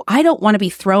about. So I don't want to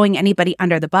be throwing anybody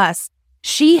under the bus.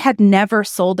 She had never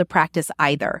sold a practice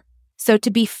either. So to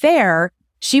be fair,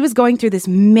 she was going through this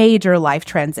major life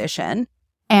transition,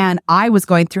 and I was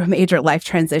going through a major life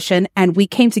transition, and we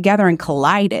came together and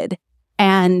collided.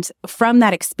 And from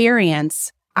that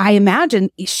experience, I imagine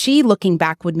she, looking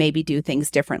back, would maybe do things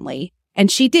differently. And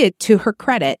she did, to her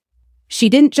credit. She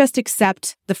didn't just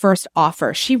accept the first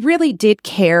offer. She really did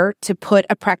care to put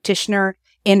a practitioner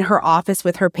in her office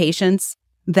with her patients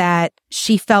that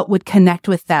she felt would connect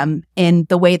with them in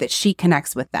the way that she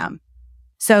connects with them.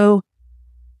 So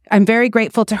I'm very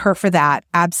grateful to her for that.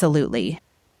 Absolutely.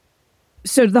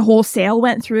 So the whole sale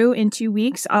went through in 2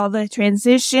 weeks, all the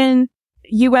transition.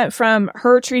 You went from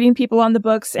her treating people on the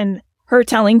books and her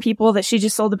telling people that she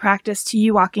just sold the practice to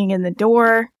you walking in the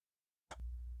door.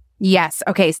 Yes.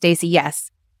 Okay, Stacey,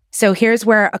 yes. So here's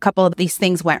where a couple of these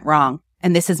things went wrong.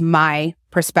 And this is my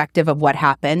perspective of what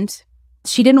happened.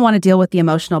 She didn't want to deal with the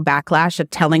emotional backlash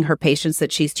of telling her patients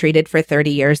that she's treated for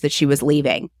 30 years that she was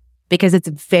leaving, because it's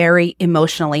very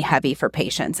emotionally heavy for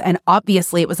patients. And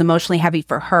obviously it was emotionally heavy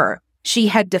for her. She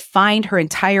had defined her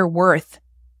entire worth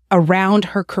around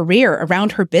her career,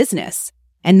 around her business.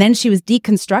 And then she was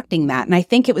deconstructing that. And I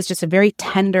think it was just a very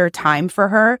tender time for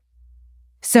her.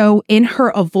 So in her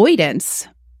avoidance,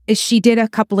 she did a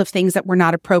couple of things that were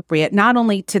not appropriate, not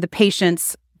only to the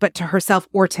patients, but to herself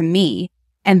or to me.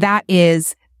 And that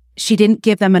is, she didn't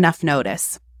give them enough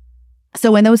notice.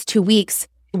 So in those 2 weeks,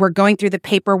 we're going through the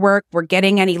paperwork, we're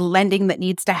getting any lending that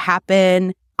needs to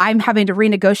happen. I'm having to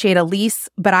renegotiate a lease,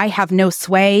 but I have no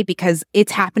sway because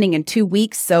it's happening in 2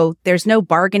 weeks. So there's no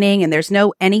bargaining and there's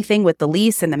no anything with the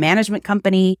lease and the management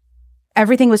company.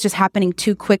 Everything was just happening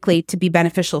too quickly to be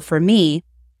beneficial for me.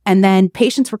 And then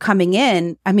patients were coming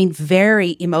in,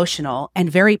 very emotional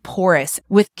and very porous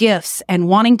with gifts and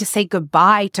wanting to say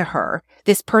goodbye to her,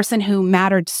 this person who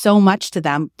mattered so much to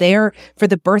them, there for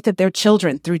the birth of their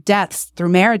children, through deaths, through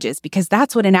marriages, because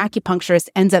that's what an acupuncturist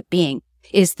ends up being,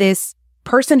 is this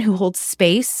person who holds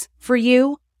space for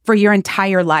you for your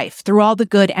entire life, through all the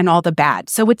good and all the bad.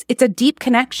 So it's a deep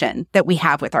connection that we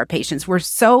have with our patients. We're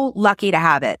so lucky to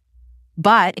have it,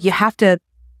 but you have to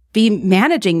be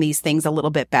managing these things a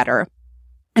little bit better.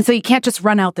 And so you can't just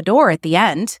run out the door at the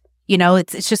end.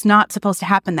 It's just not supposed to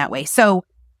happen that way. So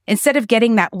instead of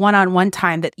getting that one-on-one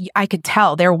time that I could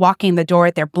tell they're walking the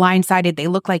door, they're blindsided, they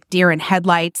look like deer in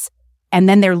headlights, and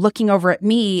then they're looking over at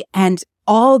me and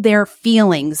all their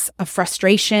feelings of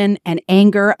frustration and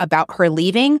anger about her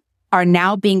leaving are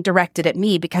now being directed at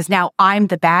me because now I'm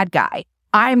the bad guy.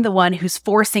 I'm the one who's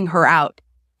forcing her out.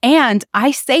 And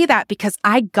I say that because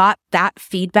I got that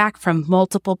feedback from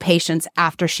multiple patients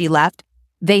after she left.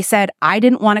 They said, I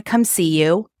didn't want to come see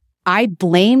you. I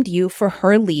blamed you for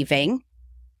her leaving.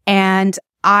 And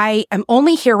I am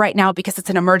only here right now because it's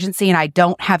an emergency and I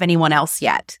don't have anyone else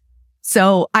yet.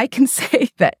 So I can say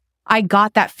that I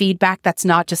got that feedback. That's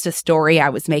not just a story I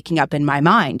was making up in my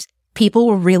mind. People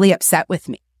were really upset with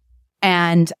me.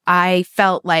 And I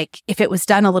felt like if it was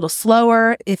done a little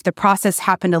slower, if the process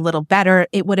happened a little better,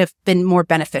 it would have been more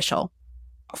beneficial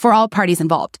for all parties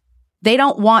involved. They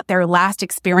don't want their last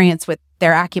experience with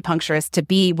their acupuncturist to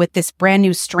be with this brand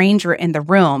new stranger in the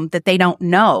room that they don't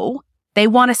know. They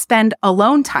want to spend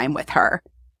alone time with her.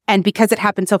 And because it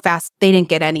happened so fast, they didn't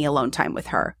get any alone time with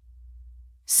her.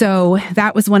 So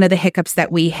that was one of the hiccups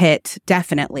that we hit,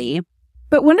 definitely.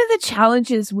 But one of the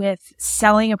challenges with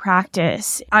selling a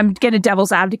practice, I'm going to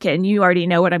devil's advocate, and you already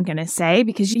know what I'm going to say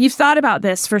because you've thought about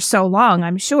this for so long,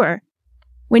 I'm sure.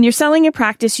 When you're selling a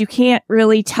practice, you can't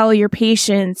really tell your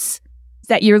patients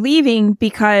that you're leaving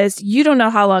because you don't know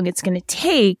how long it's going to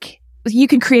take. You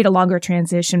can create a longer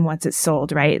transition once it's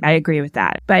sold, right? I agree with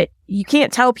that. But you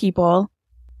can't tell people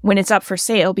when it's up for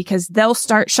sale because they'll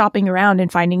start shopping around and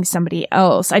finding somebody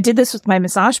else. I did this with my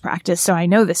massage practice, so I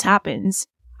know this happens.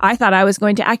 I thought I was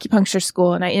going to acupuncture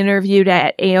school and I interviewed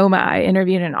at AOMA. I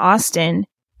interviewed in Austin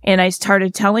and I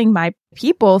started telling my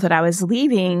people that I was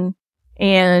leaving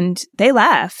and they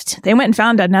left. They went and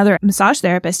found another massage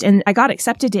therapist and I got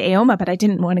accepted to AOMA, but I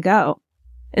didn't want to go.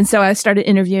 And so I started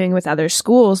interviewing with other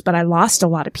schools, but I lost a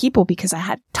lot of people because I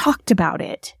had talked about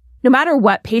it. No matter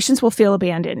what, patients will feel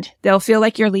abandoned. They'll feel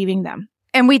like you're leaving them.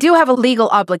 And we do have a legal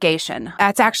obligation.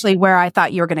 That's actually where I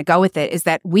thought you were going to go with it, is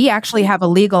that we actually have a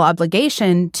legal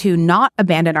obligation to not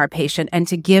abandon our patient and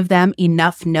to give them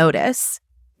enough notice.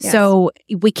 Yes. So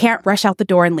we can't rush out the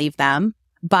door and leave them.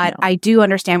 But no. I do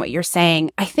understand what you're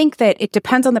saying. I think that it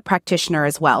depends on the practitioner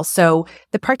as well. So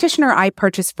the practitioner I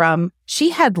purchased from, she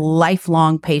had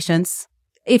lifelong patients.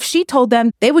 If she told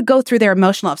them, they would go through their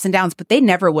emotional ups and downs, but they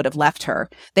never would have left her.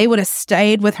 They would have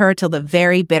stayed with her till the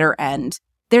very bitter end.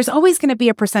 There's always going to be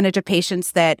a percentage of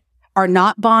patients that are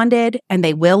not bonded and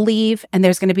they will leave. And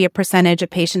there's going to be a percentage of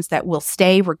patients that will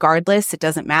stay regardless. It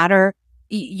doesn't matter.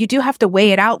 You do have to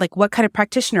weigh it out. Like, what kind of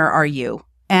practitioner are you?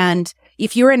 And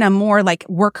if you're in a more like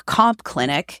work comp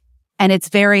clinic and it's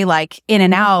very like in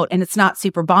and out and it's not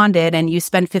super bonded and you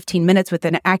spend 15 minutes with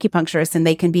an acupuncturist and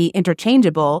they can be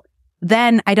interchangeable,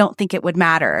 then I don't think it would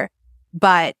matter.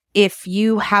 But if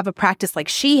you have a practice like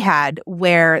she had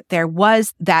where there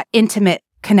was that intimate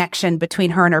connection between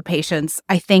her and her patients,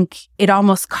 I think it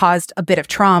almost caused a bit of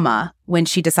trauma when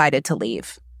she decided to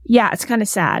leave. Yeah, it's kind of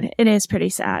sad. It is pretty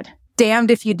sad.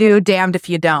 Damned if you do, damned if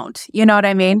you don't. You know what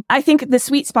I mean? I think the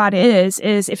sweet spot is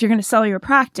if you're going to sell your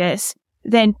practice,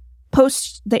 then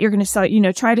post that you're going to sell,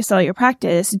 try to sell your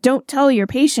practice. Don't tell your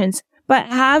patients, but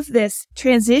have this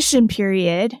transition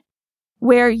period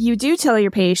where you do tell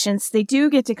your patients they do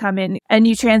get to come in and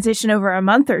you transition over a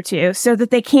month or two so that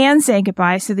they can say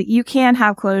goodbye, so that you can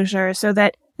have closure, so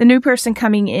that the new person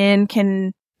coming in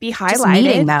can be highlighted. Just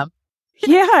meeting them.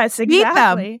 Yes,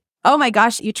 exactly. Meet them. Oh my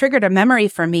gosh, you triggered a memory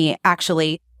for me,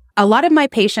 actually. A lot of my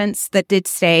patients that did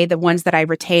stay, the ones that I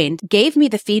retained, gave me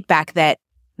the feedback that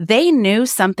they knew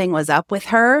something was up with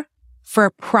her, for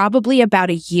probably about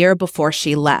a year before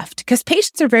she left. Because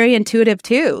patients are very intuitive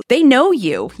too. They know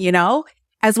you,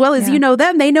 as well as you know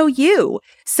them, they know you.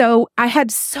 So I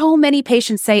had so many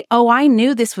patients say, oh, I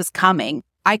knew this was coming.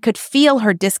 I could feel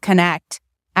her disconnect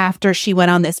after she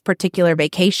went on this particular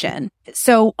vacation.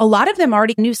 So a lot of them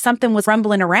already knew something was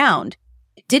rumbling around.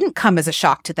 It didn't come as a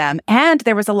shock to them. And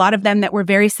there was a lot of them that were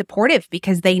very supportive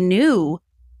because they knew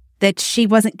that she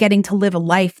wasn't getting to live a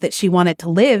life that she wanted to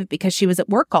live because she was at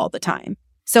work all the time.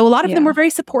 So a lot of them were very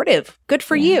supportive. Good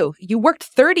for you. You worked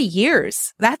 30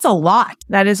 years. That's a lot.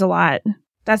 That is a lot.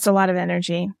 That's a lot of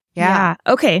energy. Yeah.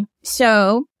 Okay.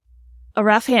 So a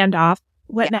rough handoff.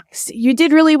 What next? You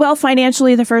did really well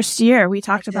financially the first year. We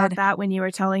talked about that when you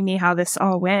were telling me how this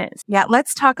all went. Yeah,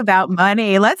 let's talk about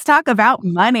money.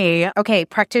 Okay,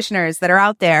 practitioners that are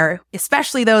out there,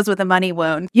 especially those with a money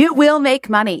wound, you will make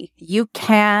money. You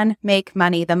can make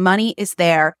money. The money is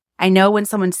there. I know when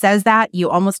someone says that, you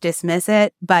almost dismiss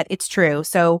it, but it's true.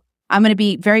 So I'm going to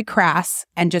be very crass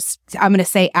and I'm going to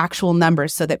say actual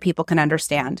numbers so that people can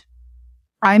understand.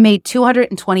 I made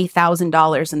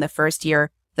 $220,000 in the first year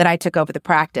that I took over the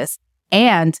practice.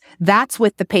 And that's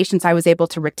with the patients I was able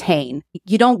to retain.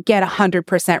 You don't get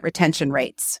 100% retention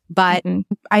rates, but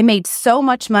I made so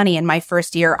much money in my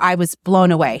first year. I was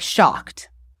blown away, shocked.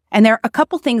 And a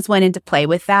couple things went into play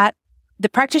with that. The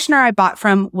practitioner I bought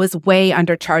from was way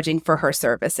undercharging for her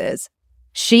services.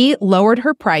 She lowered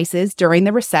her prices during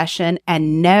the recession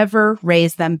and never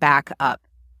raised them back up.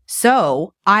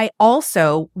 So I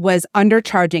also was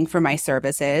undercharging for my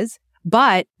services.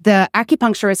 But the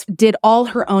acupuncturist did all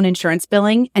her own insurance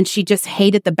billing, and she just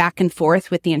hated the back and forth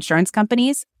with the insurance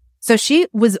companies. So she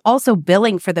was also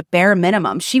billing for the bare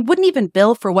minimum. She wouldn't even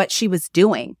bill for what she was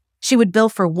doing. She would bill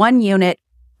for one unit,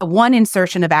 one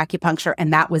insertion of acupuncture,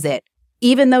 and that was it.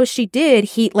 Even though she did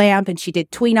heat lamp and she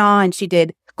did Tuina and she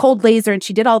did cold laser and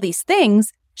she did all these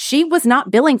things, she was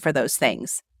not billing for those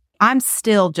things. I'm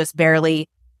still just barely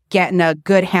getting a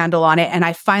good handle on it, and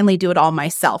I finally do it all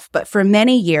myself. But for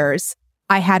many years,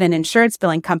 I had an insurance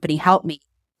billing company help me,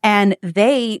 and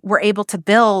they were able to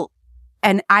bill,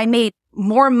 and I made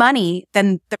more money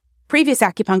than the previous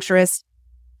acupuncturist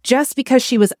just because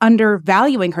she was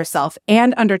undervaluing herself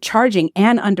and undercharging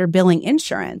and underbilling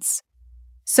insurance.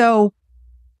 So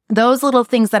those little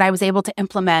things that I was able to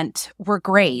implement were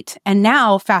great. And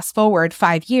now, fast forward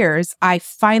 5 years, I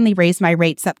finally raised my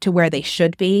rates up to where they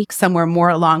should be, somewhere more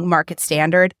along market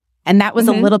standard. And that was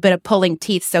a little bit of pulling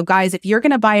teeth. So guys, if you're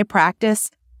going to buy a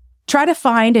practice, try to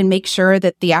find and make sure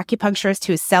that the acupuncturist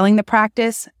who is selling the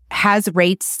practice has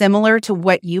rates similar to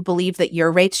what you believe that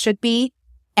your rates should be.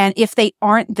 And if they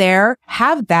aren't there,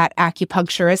 have that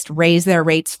acupuncturist raise their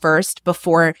rates first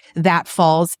before that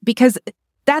falls, because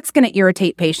that's going to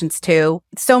irritate patients too.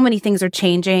 So many things are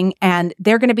changing, and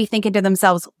they're going to be thinking to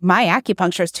themselves, my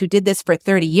acupuncturist who did this for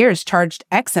 30 years charged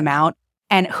X amount,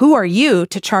 and who are you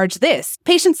to charge this?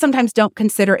 Patients sometimes don't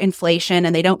consider inflation,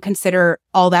 and they don't consider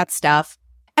all that stuff.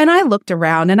 And I looked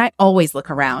around, and I always look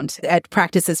around at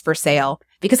practices for sale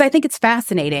because I think it's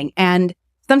fascinating. And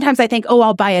sometimes I think, oh,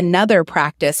 I'll buy another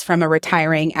practice from a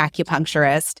retiring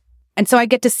acupuncturist. And so I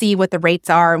get to see what the rates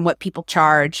are and what people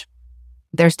charge.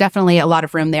 There's definitely a lot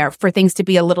of room there for things to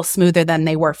be a little smoother than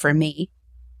they were for me.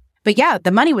 But yeah, the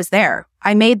money was there.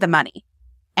 I made the money.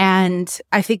 And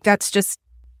I think that's just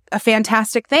a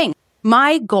fantastic thing.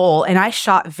 My goal, and I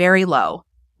shot very low,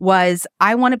 was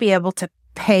I want to be able to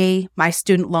pay my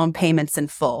student loan payments in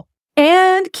full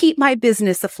and keep my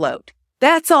business afloat.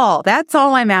 That's all. That's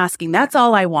all I'm asking. That's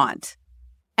all I want.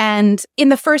 And in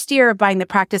the first year of buying the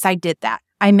practice, I did that.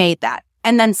 I made that.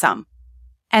 And then some.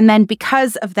 And then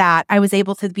because of that, I was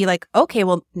able to be like, okay,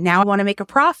 well, now I want to make a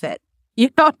profit. You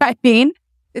know what I mean?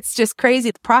 It's just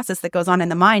crazy, the process that goes on in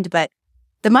the mind. But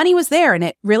the money was there, and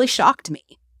it really shocked me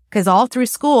because all through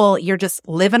school, you're just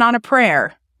living on a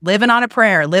prayer.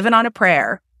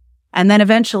 And then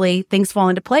eventually things fall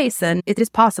into place, and it is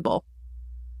possible.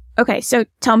 Okay. So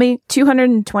tell me,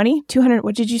 200,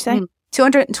 what did you say?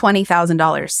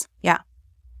 $220,000. Yeah.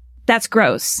 That's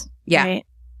gross. Yeah. Right?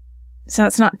 So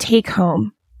it's not take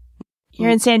home. You're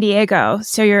in San Diego,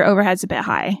 so your overhead's a bit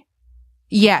high.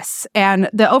 Yes. And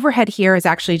the overhead here has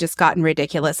actually just gotten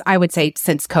ridiculous. I would say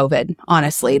since COVID,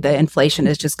 honestly, the inflation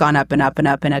has just gone up and up and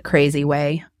up in a crazy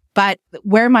way. But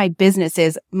where my business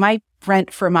is, my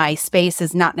rent for my space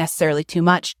is not necessarily too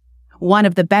much. One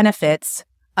of the benefits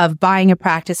of buying a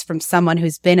practice from someone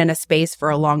who's been in a space for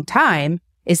a long time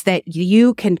is that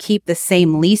you can keep the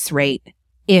same lease rate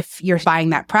if you're buying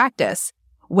that practice.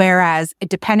 Whereas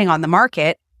depending on the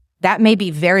market, that may be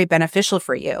very beneficial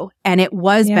for you. And it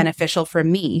was beneficial for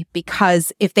me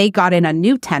because if they got in a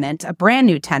new tenant, a brand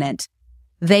new tenant,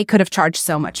 they could have charged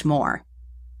so much more.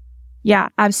 Yeah,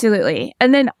 absolutely.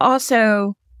 And then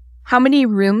also, how many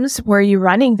rooms were you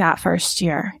running that first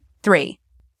year? 3.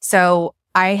 So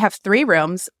I have 3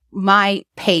 rooms. My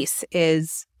pace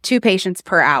is 2 patients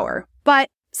per hour, but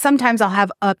sometimes I'll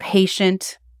have a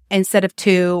patient instead of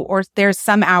 2, or there's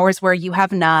some hours where you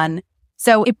have none.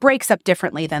 So it breaks up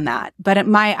differently than that. But at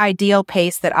my ideal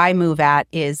pace that I move at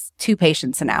is 2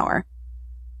 patients an hour.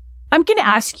 I'm going to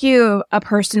ask you a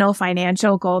personal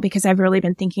financial goal because I've really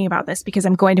been thinking about this because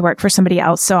I'm going to work for somebody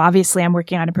else. So obviously I'm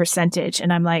working on a percentage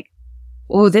and I'm like,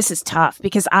 oh, this is tough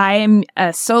because I'm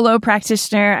a solo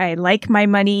practitioner. I like my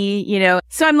money,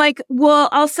 So I'm like, well,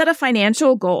 I'll set a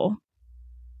financial goal.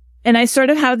 And I sort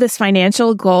of have this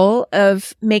financial goal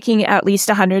of making at least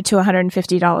 $100 to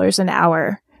 $150 an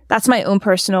hour. That's my own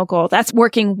personal goal. That's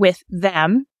working with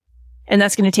them. And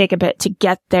that's going to take a bit to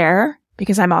get there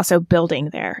because I'm also building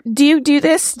there. Do you do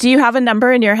this? Do you have a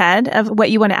number in your head of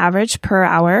what you want to average per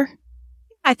hour?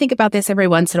 I think about this every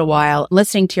once in a while.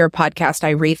 Listening to your podcast,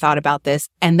 I rethought about this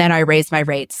and then I raised my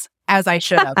rates as I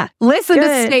should have. Listen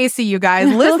to Stacy, you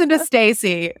guys. Listen to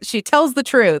Stacy. She tells the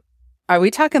truth. Are we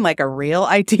talking like a real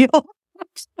ideal?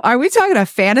 Are we talking a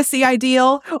fantasy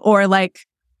ideal or like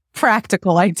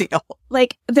practical ideal?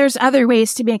 Like there's other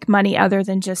ways to make money other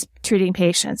than just treating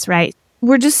patients, right?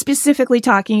 We're just specifically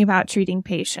talking about treating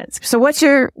patients. So what's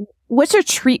your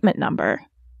treatment number?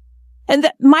 And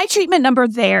my treatment number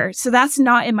there, so that's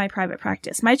not in my private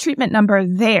practice. My treatment number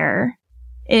there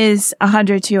is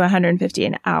 $100 to $150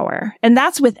 an hour. And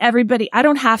that's with everybody. I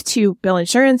don't have to bill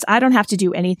insurance. I don't have to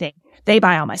do anything. They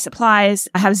buy all my supplies.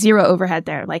 I have zero overhead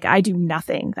there. Like I do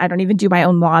nothing. I don't even do my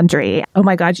own laundry. Oh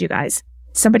my God, you guys.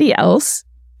 Somebody else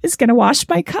is going to wash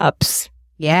my cups.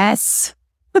 Yes.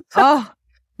 Oh,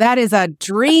 that is a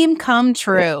dream come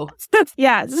true.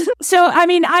 Yeah. So, I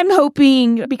mean, I'm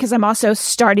hoping because I'm also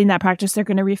starting that practice, they're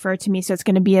going to refer to me. So it's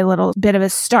going to be a little bit of a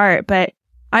start, but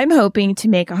I'm hoping to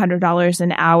make $100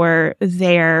 an hour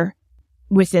there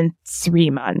within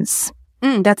 3 months.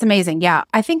 That's amazing. Yeah.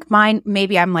 I think mine,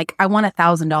 maybe I'm like, I want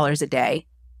 $1,000 a day.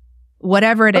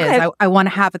 Whatever it is, I want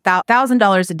to have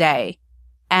 $1,000 a day.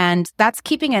 And that's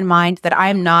keeping in mind that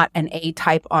I'm not an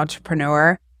A-type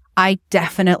entrepreneur. I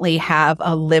definitely have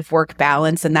a live-work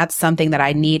balance, and that's something that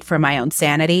I need for my own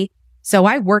sanity. So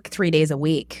I work 3 days a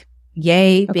week.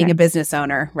 Yay, being a business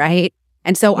owner, right?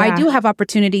 And so I do have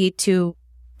opportunity to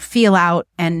feel out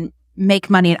and make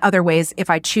money in other ways if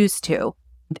I choose to.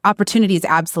 The opportunity is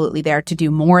absolutely there to do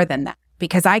more than that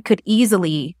because I could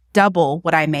easily double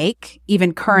what I make,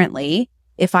 even currently,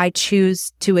 if I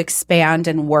choose to expand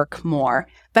and work more.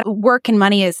 But work and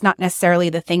money is not necessarily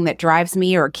the thing that drives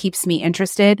me or keeps me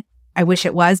interested. I wish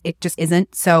it was. It just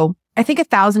isn't. So I think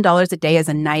 $1,000 a day is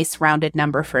a nice rounded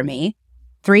number for me.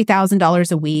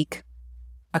 $3,000 a week,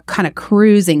 a kind of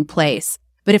cruising place.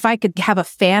 But if I could have a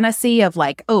fantasy of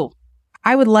like, oh,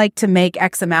 I would like to make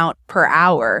X amount per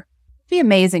hour, it'd be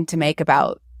amazing to make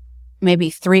about maybe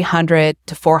 $300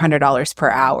 to $400 per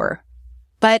hour.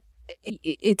 But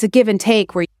it's a give and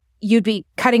take where you'd be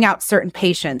cutting out certain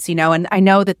patients, and I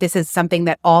know that this is something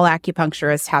that all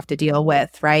acupuncturists have to deal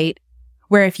with, right?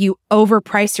 Where if you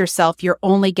overprice yourself, you're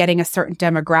only getting a certain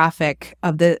demographic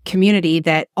of the community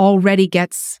that already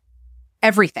gets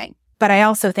everything. But I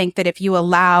also think that if you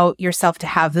allow yourself to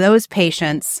have those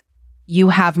patients, you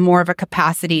have more of a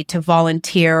capacity to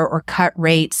volunteer or cut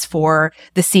rates for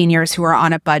the seniors who are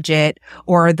on a budget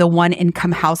or the one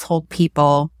income household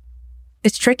people.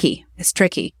 It's tricky.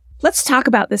 Let's talk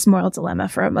about this moral dilemma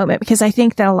for a moment, because I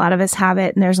think that a lot of us have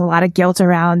it, and there's a lot of guilt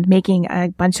around making a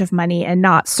bunch of money and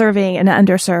not serving an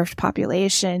underserved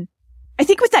population. I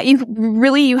think with that,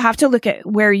 you have to look at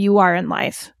where you are in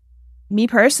life. Me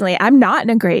personally, I'm not in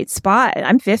a great spot.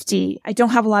 I'm 50. I don't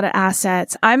have a lot of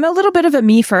assets. I'm a little bit of a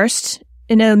me first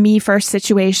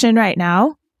situation right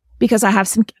now because I have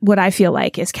some, what I feel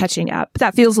like is catching up.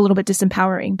 That feels a little bit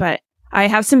disempowering, but I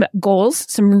have some goals,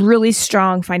 some really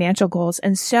strong financial goals.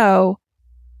 And so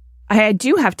I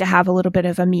do have to have a little bit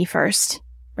of a me first,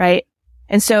 right?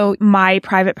 And so my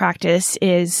private practice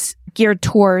is geared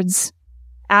towards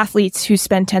athletes who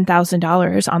spend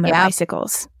 $10,000 on their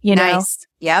bicycles, you know? Nice.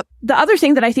 Yep. The other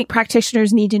thing that I think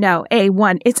practitioners need to know,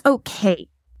 one, it's okay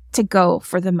to go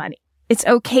for the money. It's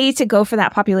okay to go for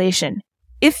that population.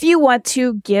 If you want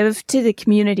to give to the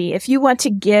community, if you want to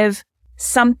give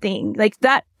something like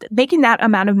that, making that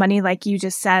amount of money, like you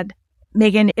just said,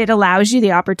 Megan, it allows you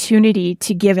the opportunity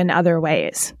to give in other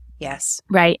ways. Yes.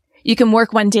 Right. You can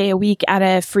work 1 day a week at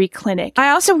a free clinic. I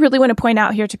also really want to point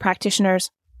out here to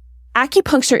practitioners,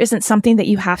 acupuncture isn't something that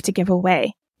you have to give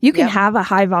away. You can have a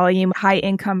high volume, high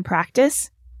income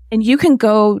practice and you can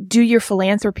go do your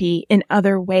philanthropy in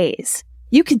other ways.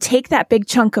 You could take that big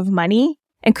chunk of money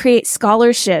and create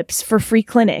scholarships for free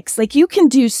clinics. Like, you can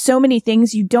do so many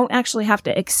things. You don't actually have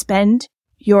to expend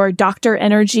your doctor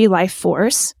energy life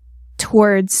force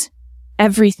towards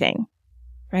everything,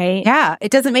 right? Yeah.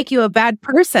 It doesn't make you a bad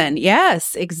person.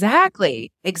 Yes,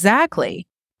 exactly. Exactly.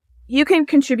 You can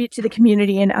contribute to the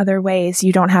community in other ways.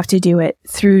 You don't have to do it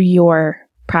through your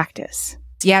practice.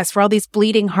 Yes, for all these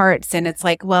bleeding hearts. And it's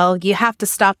like, well, you have to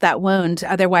stop that wound.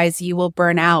 Otherwise, you will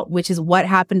burn out, which is what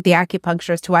happened to the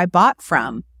acupuncturist who I bought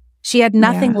from. She had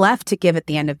nothing left to give at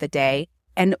the end of the day.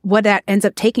 And what that ends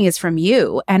up taking is from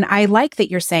you. And I like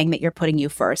that you're saying that you're putting you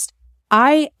first.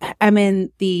 I am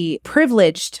in the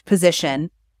privileged position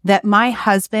that my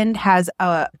husband has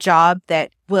a job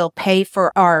that will pay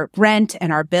for our rent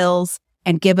and our bills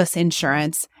and give us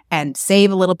insurance and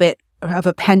save a little bit of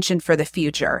a pension for the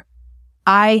future.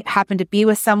 I happen to be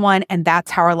with someone, and that's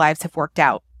how our lives have worked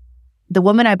out. The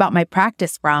woman I bought my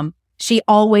practice from, she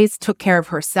always took care of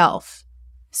herself.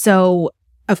 So,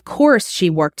 of course, she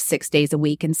worked 6 days a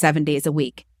week and 7 days a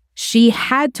week. She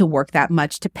had to work that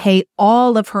much to pay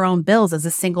all of her own bills as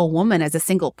a single woman, as a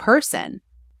single person.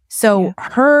 So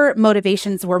her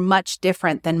motivations were much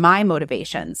different than my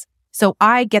motivations. So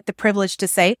I get the privilege to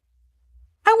say,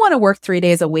 I want to work 3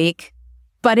 days a week.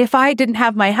 But if I didn't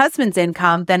have my husband's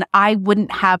income, then I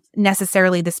wouldn't have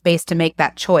necessarily the space to make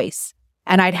that choice.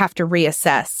 And I'd have to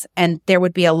reassess. And there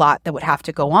would be a lot that would have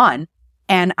to go on.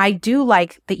 And I do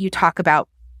like that you talk about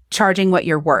charging what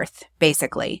you're worth,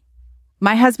 basically.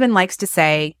 My husband likes to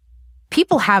say,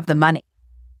 people have the money.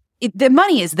 The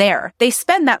money is there. They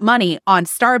spend that money on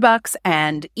Starbucks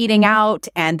and eating out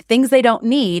and things they don't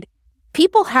need.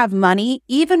 People have money.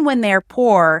 Even when they're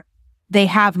poor, they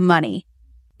have money.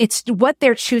 It's what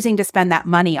they're choosing to spend that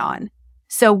money on.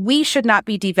 So we should not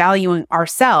be devaluing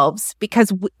ourselves,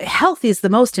 because health is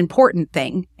the most important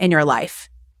thing in your life.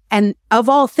 And of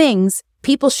all things,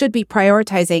 people should be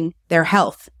prioritizing their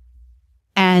health.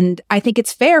 And I think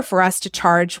it's fair for us to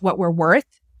charge what we're worth.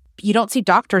 You don't see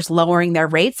doctors lowering their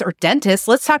rates, or dentists.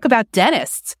 Let's talk about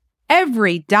dentists.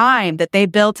 Every dime that they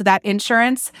bill to that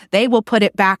insurance, they will put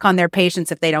it back on their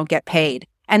patients if they don't get paid.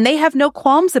 And they have no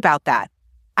qualms about that.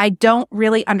 I don't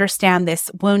really understand this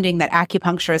wounding that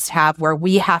acupuncturists have, where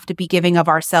we have to be giving of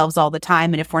ourselves all the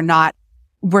time. And if we're not,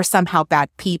 we're somehow bad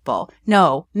people.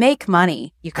 No, make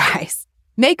money, you guys.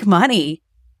 Make money.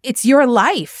 It's your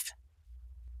life.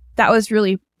 That was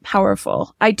really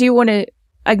powerful. I do want to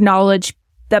acknowledge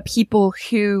the people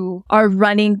who are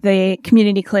running the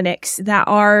community clinics that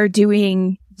are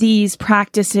doing these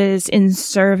practices in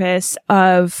service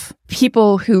of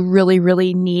people who really,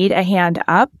 really need a hand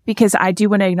up, because I do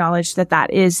want to acknowledge that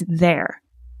that is there.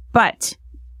 But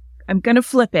I'm going to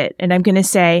flip it, and I'm going to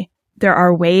say there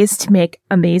are ways to make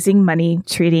amazing money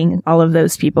treating all of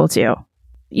those people too.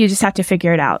 You just have to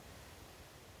figure it out.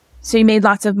 So you made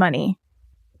lots of money.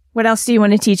 What else do you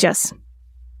want to teach us?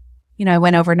 You know, I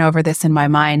went over and over this in my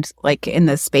mind, like in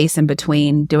the space in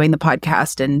between doing the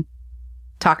podcast and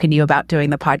talking to you about doing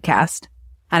the podcast.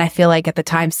 And I feel like at the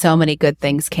time, so many good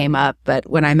things came up. But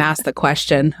when I'm asked the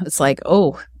question, it's like,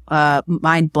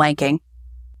 mind blanking.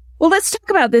 Well, let's talk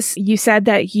about this. You said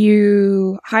that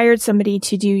you hired somebody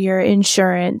to do your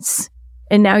insurance,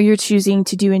 and now you're choosing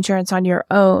to do insurance on your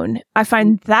own. I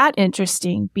find that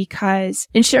interesting because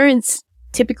insurance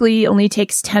typically only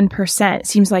takes 10%. It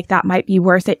seems like that might be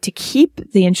worth it to keep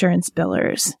the insurance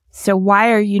billers. So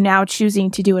why are you now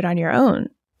choosing to do it on your own?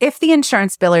 If the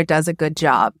insurance biller does a good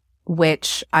job,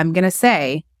 which I'm going to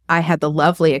say, I had the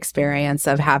lovely experience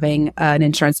of having an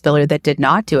insurance biller that did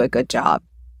not do a good job.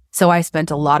 So I spent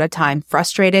a lot of time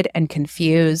frustrated and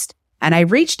confused. And I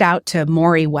reached out to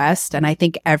Maury West, and I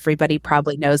think everybody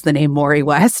probably knows the name Maury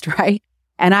West, right?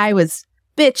 And I was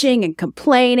bitching and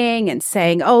complaining and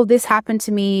saying, oh, this happened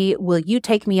to me. Will you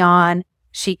take me on?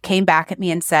 She came back at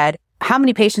me and said, how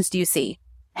many patients do you see?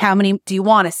 How many do you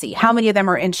want to see? How many of them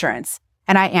are insurance?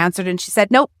 And I answered, and she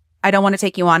said, nope, I don't want to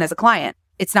take you on as a client.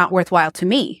 It's not worthwhile to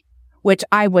me, which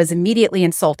I was immediately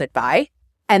insulted by.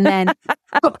 And then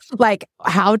like,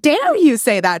 how dare you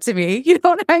say that to me? You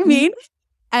know what I mean?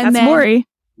 And that's then, Maury.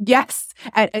 Yes.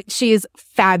 She is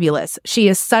fabulous. She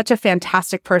is such a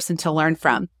fantastic person to learn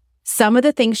from. Some of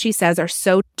the things she says are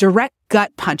so direct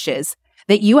gut punches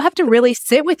that you have to really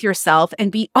sit with yourself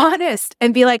and be honest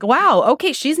and be like, wow,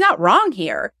 okay, she's not wrong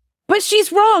here, but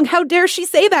she's wrong. How dare she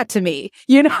say that to me?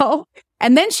 You know?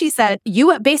 And then she said,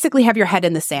 you basically have your head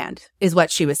in the sand, is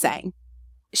what she was saying.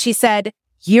 She said,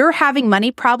 you're having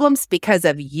money problems because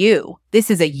of you. This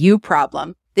is a you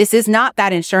problem. This is not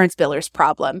that insurance biller's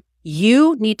problem.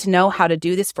 You need to know how to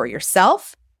do this for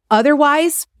yourself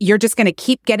Otherwise, you're just going to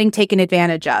keep getting taken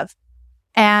advantage of.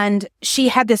 And she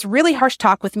had this really harsh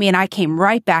talk with me, and I came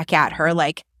right back at her.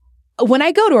 Like, when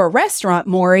I go to a restaurant,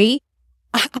 Maury,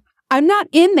 I'm not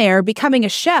in there becoming a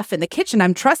chef in the kitchen.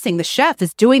 I'm trusting the chef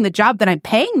is doing the job that I'm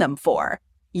paying them for.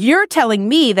 You're telling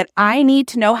me that I need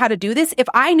to know how to do this? If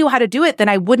I knew how to do it, then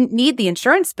I wouldn't need the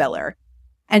insurance biller.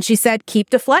 And she said, keep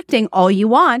deflecting all you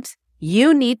want.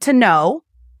 You need to know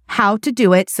how to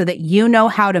do it so that you know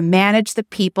how to manage the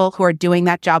people who are doing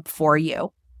that job for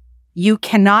you. You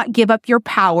cannot give up your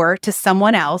power to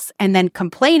someone else and then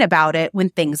complain about it when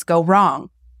things go wrong.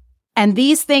 And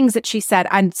these things that she said,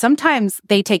 and sometimes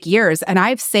they take years, and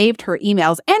I've saved her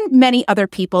emails and many other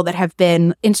people that have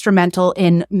been instrumental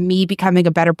in me becoming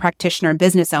a better practitioner and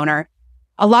business owner.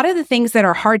 A lot of the things that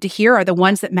are hard to hear are the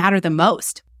ones that matter the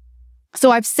most.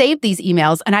 So I've saved these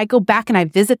emails and I go back and I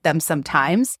visit them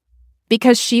sometimes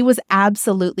because she was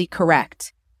absolutely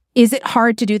correct. Is it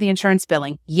hard to do the insurance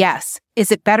billing? Yes. Is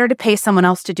it better to pay someone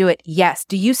else to do it? Yes.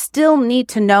 Do you still need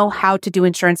to know how to do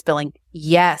insurance billing?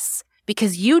 Yes.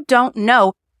 Because you don't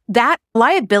know, that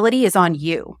liability is on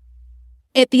you.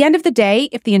 At the end of the day,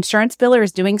 if the insurance biller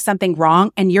is doing something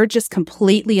wrong and you're just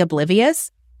completely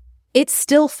oblivious, it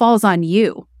still falls on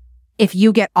you if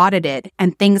you get audited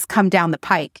and things come down the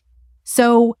pike.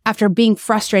 So after being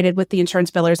frustrated with the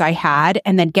insurance billers I had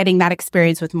and then getting that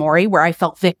experience with Maury where I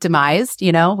felt victimized,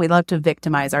 we love to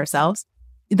victimize ourselves.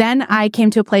 Then I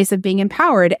came to a place of being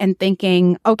empowered and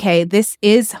thinking, okay, this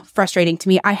is frustrating to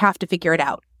me. I have to figure it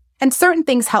out. And certain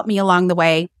things helped me along the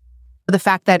way. The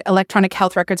fact that electronic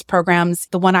health records programs,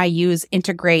 the one I use,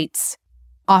 integrates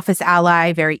Office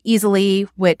Ally very easily,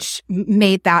 which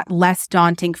made that less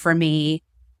daunting for me.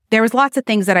 There was lots of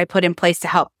things that I put in place to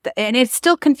help. And it's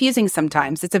still confusing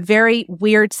sometimes. It's a very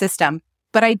weird system,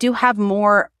 but I do have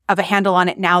more of a handle on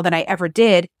it now than I ever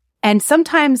did. And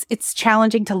sometimes it's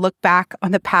challenging to look back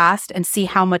on the past and see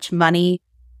how much money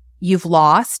you've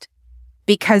lost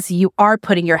because you are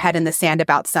putting your head in the sand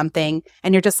about something.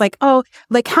 And you're just like, oh,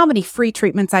 like how many free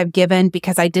treatments I've given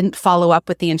because I didn't follow up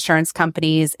with the insurance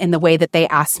companies in the way that they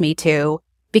asked me to,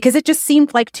 because it just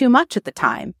seemed like too much at the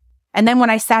time. And then when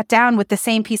I sat down with the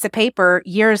same piece of paper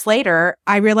years later,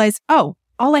 I realized, oh,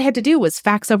 all I had to do was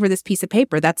fax over this piece of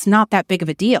paper. That's not that big of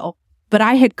a deal. But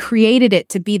I had created it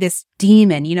to be this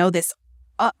demon, this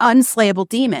unslayable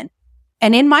demon.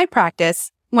 And in my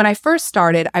practice, when I first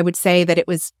started, I would say that it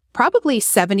was probably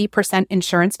 70%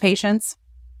 insurance patients.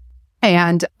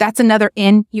 And that's another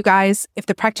in, you guys. If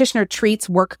the practitioner treats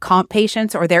work comp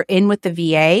patients or they're in with the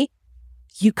VA,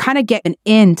 you kind of get an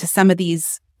in to some of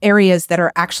these areas that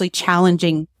are actually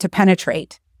challenging to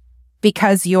penetrate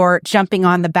because you're jumping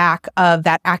on the back of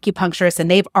that acupuncturist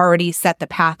and they've already set the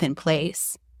path in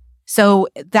place. So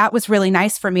that was really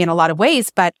nice for me in a lot of ways,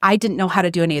 but I didn't know how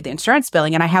to do any of the insurance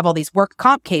billing. And I have all these work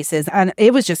comp cases and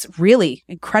it was just really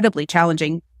incredibly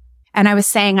challenging. And I was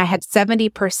saying I had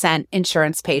 70%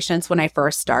 insurance patients when I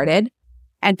first started.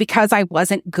 And because I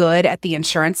wasn't good at the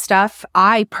insurance stuff,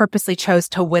 I purposely chose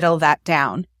to whittle that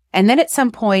down. And then at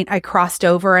some point I crossed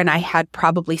over and I had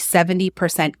probably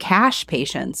 70% cash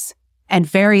patients and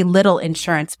very little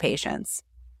insurance patients.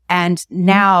 And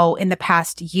now in the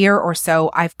past year or so,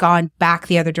 I've gone back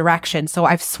the other direction. So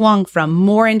I've swung from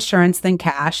more insurance than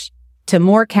cash to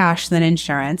more cash than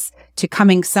insurance to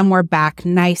coming somewhere back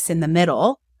nice in the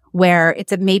middle where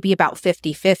it's maybe about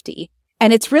 50-50.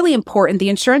 And it's really important. The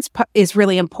insurance is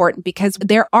really important because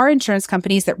there are insurance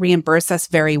companies that reimburse us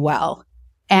very well.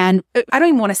 And I don't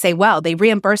even want to say well, they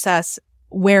reimburse us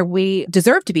where we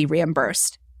deserve to be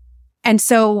reimbursed. And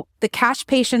so the cash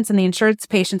patients and the insurance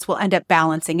patients will end up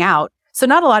balancing out. So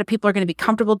not a lot of people are going to be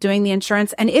comfortable doing the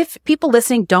insurance. And if people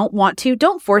listening don't want to,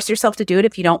 don't force yourself to do it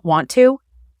if you don't want to.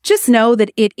 Just know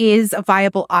that it is a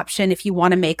viable option if you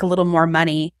want to make a little more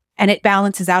money and it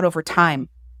balances out over time.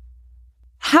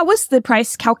 How was the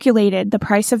price calculated, the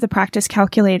price of the practice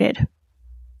calculated?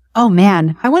 Oh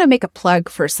man, I want to make a plug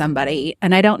for somebody,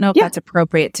 and I don't know if that's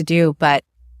appropriate to do, but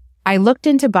I looked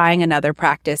into buying another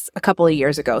practice a couple of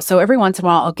years ago. So every once in a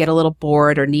while, I'll get a little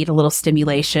bored or need a little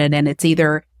stimulation, and it's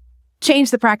either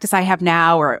change the practice I have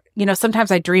now, or,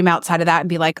 sometimes I dream outside of that and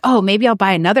be like, oh, maybe I'll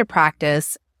buy another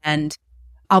practice and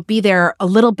I'll be there a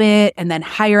little bit and then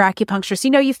hire acupuncturists.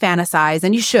 You fantasize,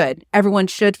 and you should. Everyone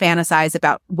should fantasize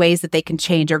about ways that they can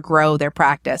change or grow their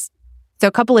practice. So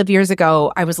a couple of years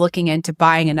ago, I was looking into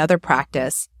buying another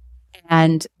practice,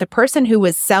 and the person who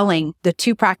was selling the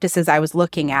two practices I was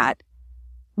looking at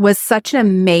was such an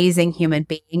amazing human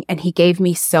being, and he gave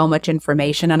me so much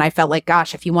information. And I felt like,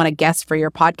 gosh, if you want a guest for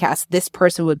your podcast, this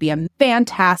person would be a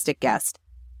fantastic guest.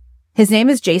 His name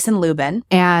is Jason Lubin,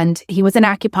 and he was an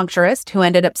acupuncturist who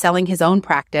ended up selling his own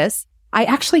practice. I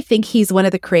actually think he's one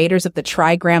of the creators of the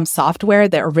Trigram software,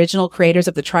 the original creators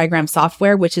of the Trigram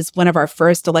software, which is one of our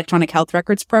first electronic health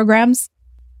records programs.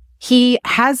 He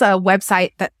has a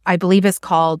website that I believe is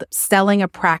called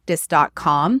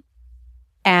sellingapractice.com.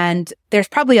 And there's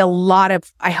probably a lot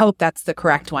of, I hope that's the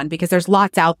correct one, because there's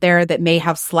lots out there that may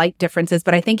have slight differences,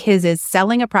 but I think his is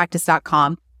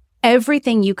sellingapractice.com.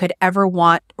 Everything you could ever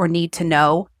want or need to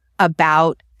know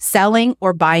about selling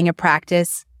or buying a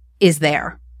practice is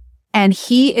there. And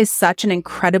he is such an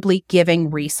incredibly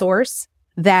giving resource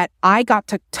that I got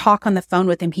to talk on the phone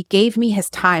with him. He gave me his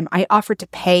time. I offered to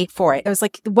pay for it. I was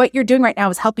like, what you're doing right now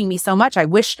is helping me so much. I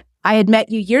wish I had met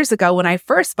you years ago when I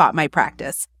first bought my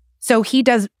practice. So he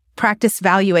does practice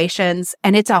valuations,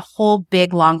 and it's a whole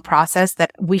big, long process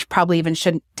that we probably even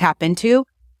shouldn't tap into,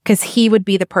 because he would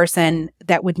be the person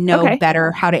that would know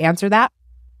better how to answer that,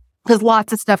 because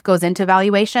lots of stuff goes into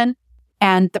valuation.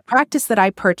 And the practice that I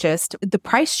purchased, the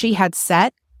price she had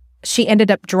set, she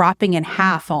ended up dropping in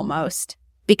half almost,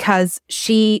 because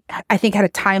she, I think, had a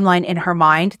timeline in her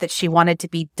mind that she wanted to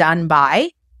be done by.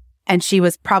 And she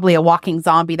was probably a walking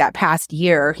zombie that past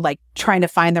year, like trying to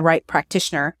find the right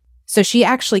practitioner. So she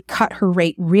actually cut her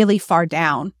rate really far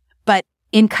down. But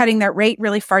in cutting that rate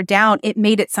really far down, it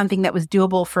made it something that was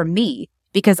doable for me,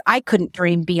 because I couldn't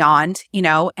dream beyond,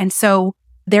 And so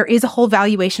there is a whole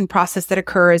valuation process that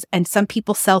occurs, and some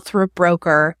people sell through a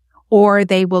broker, or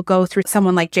they will go through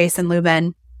someone like Jason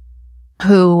Lubin,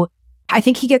 who I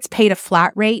think he gets paid a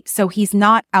flat rate. So he's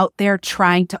not out there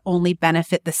trying to only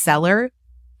benefit the seller.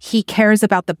 He cares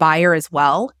about the buyer as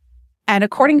well. And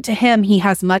according to him, he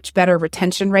has much better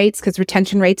retention rates, because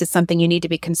retention rates is something you need to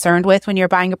be concerned with when you're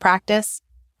buying a practice.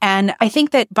 And I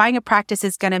think that buying a practice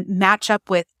is going to match up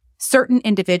with certain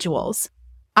individuals.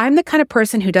 I'm the kind of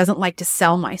person who doesn't like to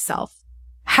sell myself.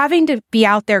 Having to be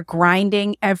out there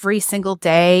grinding every single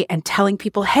day and telling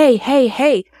people,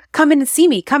 hey, come in and see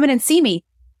me, come in and see me.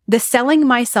 The selling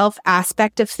myself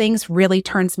aspect of things really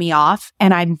turns me off,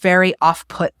 and I'm very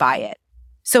off-put by it.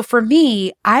 So for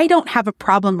me, I don't have a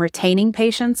problem retaining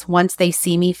patients once they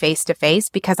see me face to face,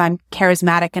 because I'm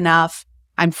charismatic enough,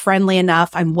 I'm friendly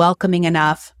enough, I'm welcoming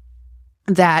enough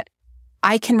that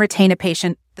I can retain a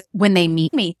patient when they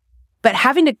meet me. But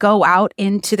having to go out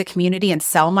into the community and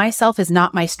sell myself is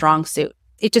not my strong suit.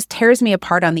 It just tears me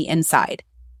apart on the inside.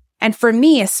 And for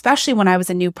me, especially when I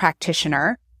was a new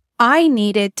practitioner, I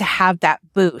needed to have that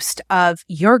boost of,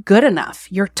 you're good enough,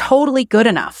 you're totally good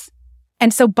enough.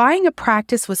 And so buying a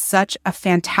practice was such a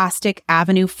fantastic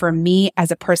avenue for me as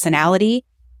a personality,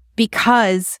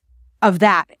 because of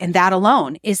that, and that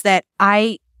alone, is that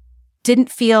I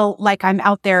didn't feel like I'm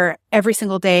out there every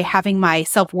single day having my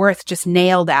self-worth just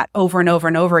nailed at over and over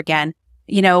and over again,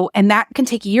 and that can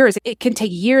take years. It can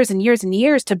take years and years and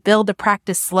years to build a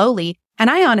practice slowly.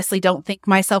 And I honestly don't think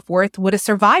my self-worth would have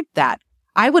survived that.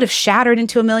 I would have shattered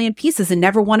into a million pieces and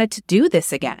never wanted to do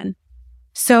this again.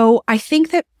 So I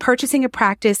think that purchasing a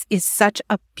practice is such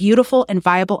a beautiful and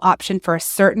viable option for a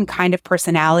certain kind of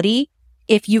personality,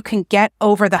 if you can get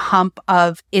over the hump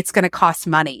of it's going to cost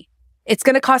money. It's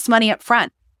going to cost money up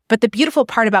front. But the beautiful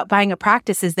part about buying a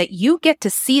practice is that you get to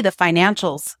see the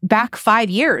financials back 5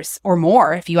 years or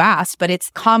more if you ask, but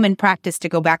it's common practice to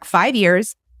go back 5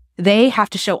 years. They have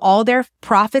to show all their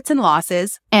profits and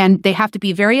losses, and they have to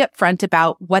be very upfront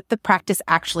about what the practice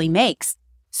actually makes.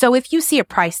 So if you see a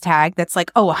price tag that's like,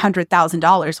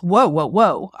 $100,000,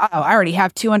 whoa. I already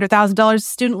have $200,000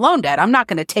 student loan debt. I'm not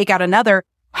going to take out another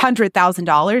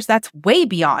 $100,000. That's way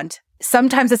beyond.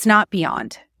 Sometimes it's not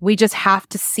beyond. We just have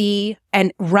to see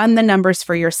and run the numbers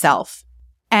for yourself.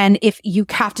 And if you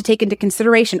have to take into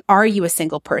consideration, are you a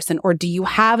single person, or do you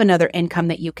have another income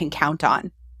that you can count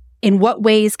on? In what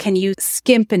ways can you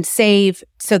skimp and save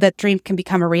so that dream can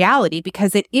become a reality?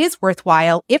 Because it is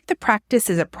worthwhile if the practice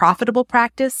is a profitable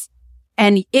practice,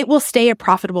 and it will stay a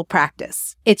profitable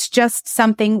practice. It's just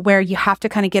something where you have to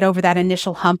kind of get over that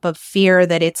initial hump of fear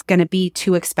that it's going to be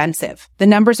too expensive. The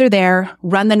numbers are there.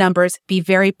 Run the numbers. Be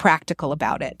very practical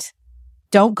about it.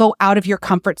 Don't go out of your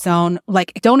comfort zone.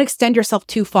 Don't extend yourself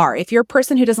too far. If you're a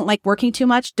person who doesn't like working too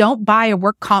much, don't buy a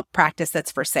work comp practice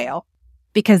that's for sale,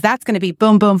 because that's going to be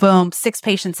boom, boom, boom, 6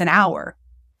 patients an hour.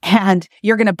 And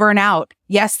you're going to burn out.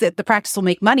 Yes, the practice will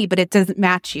make money, but it doesn't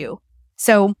match you.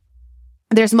 So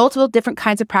there's multiple different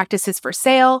kinds of practices for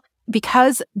sale.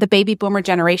 Because the baby boomer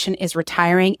generation is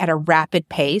retiring at a rapid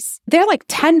pace, there are like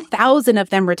 10,000 of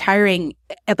them retiring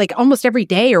at like almost every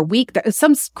day or week.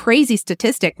 Some crazy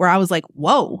statistic where I was like,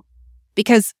 whoa,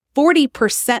 because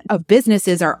 40% of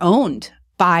businesses are owned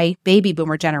by baby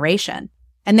boomer generation.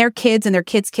 and their kids and their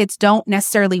kids' kids don't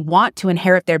necessarily want to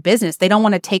inherit their business. They don't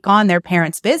want to take on their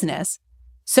parents' business.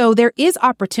 So there is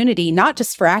opportunity, not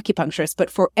just for acupuncturists, but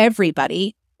for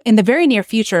everybody. In the very near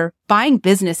future, buying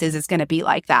businesses is going to be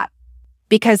like that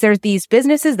because there's these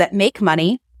businesses that make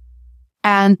money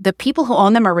and the people who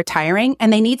own them are retiring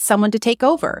and they need someone to take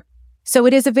over. So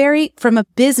it is from a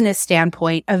business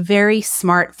standpoint, a very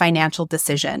smart financial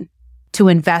decision to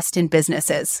invest in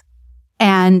businesses.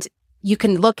 And you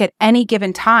can look at any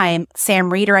given time.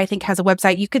 Sam Reeder, I think, has a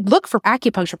website. You could look for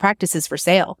acupuncture practices for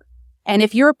sale. And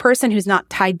if you're a person who's not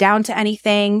tied down to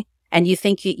anything and you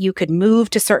think that you could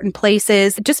move to certain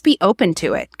places, just be open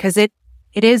to it because it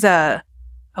is a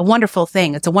wonderful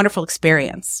thing. It's a wonderful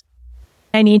experience.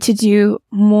 I need to do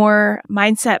more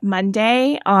Mindset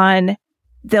Monday on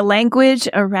the language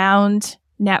around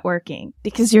networking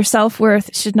because your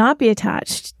self-worth should not be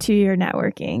attached to your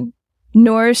networking,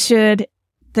 nor should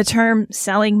the term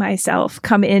selling myself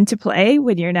come into play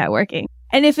when you're networking.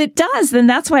 And if it does, then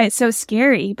that's why it's so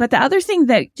scary. But the other thing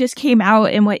that just came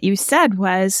out in what you said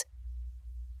was,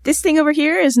 this thing over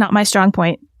here is not my strong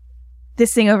point.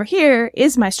 This thing over here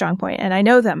is my strong point, and I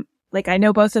know them. Like, I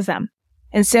know both of them.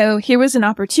 And so here was an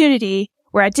opportunity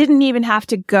where I didn't even have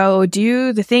to go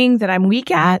do the thing that I'm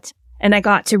weak at, and I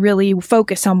got to really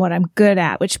focus on what I'm good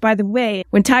at, which, by the way,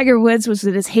 when Tiger Woods was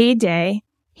at his heyday,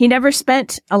 he never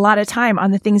spent a lot of time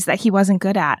on the things that he wasn't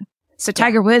good at. So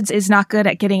Tiger Woods is not good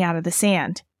at getting out of the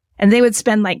sand. And they would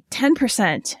spend like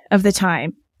 10% of the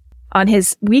time on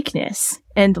his weakness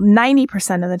and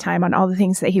 90% of the time on all the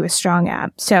things that he was strong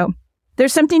at. So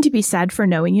there's something to be said for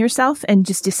knowing yourself and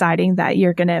just deciding that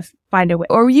you're going to find a way,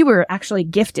 or you were actually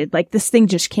gifted. Like this thing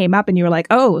just came up and you were like,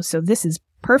 oh, so this is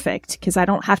perfect because I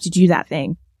don't have to do that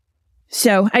thing.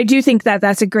 So I do think that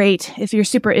that's a great, if you're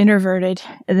super introverted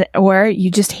or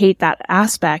you just hate that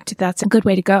aspect, that's a good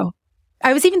way to go.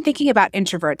 I was even thinking about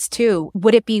introverts too.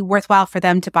 Would it be worthwhile for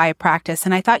them to buy a practice?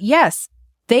 And I thought, yes,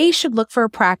 they should look for a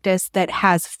practice that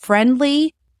has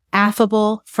friendly,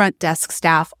 affable front desk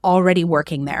staff already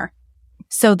working there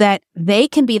so that they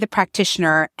can be the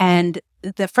practitioner and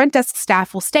the front desk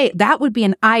staff will stay. That would be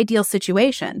an ideal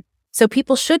situation. So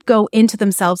people should go into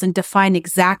themselves and define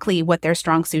exactly what their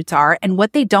strong suits are and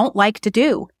what they don't like to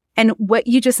do. And what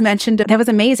you just mentioned, that was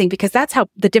amazing because that's how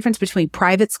the difference between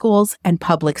private schools and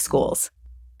public schools,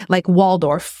 like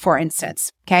Waldorf, for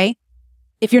instance. Okay.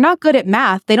 If you're not good at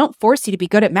math, they don't force you to be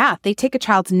good at math. They take a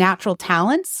child's natural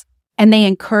talents and they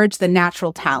encourage the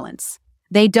natural talents.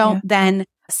 They don't then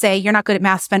say, you're not good at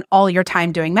math, spend all your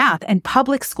time doing math. And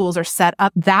public schools are set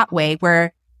up that way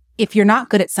where if you're not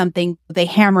good at something, they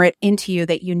hammer it into you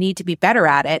that you need to be better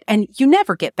at it. And you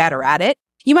never get better at it.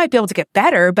 You might be able to get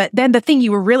better, but then the thing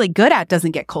you were really good at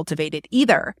doesn't get cultivated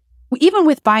either. Even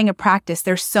with buying a practice,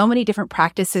 there's so many different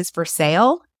practices for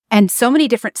sale and so many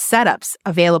different setups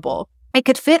available. It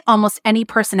could fit almost any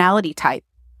personality type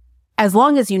as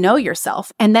long as you know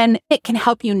yourself. And then it can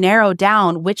help you narrow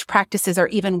down which practices are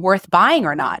even worth buying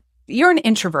or not. You're an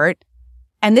introvert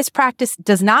and this practice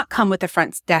does not come with a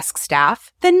front desk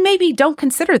staff, then maybe don't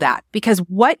consider that because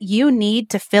what you need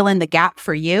to fill in the gap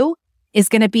for you is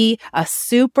going to be a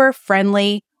super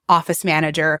friendly office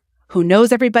manager who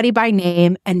knows everybody by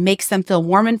name and makes them feel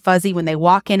warm and fuzzy when they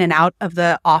walk in and out of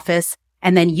the office.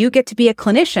 And then you get to be a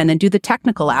clinician and do the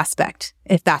technical aspect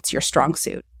if that's your strong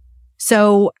suit.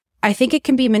 So I think it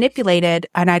can be manipulated,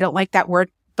 and I don't like that word,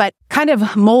 but kind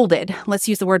of molded. Let's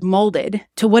use the word molded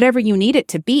to whatever you need it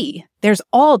to be. There's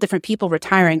all different people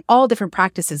retiring, all different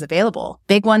practices available,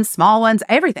 big ones, small ones,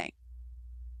 everything.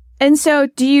 And so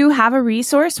do you have a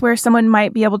resource where someone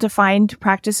might be able to find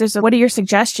practices? What are your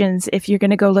suggestions if you're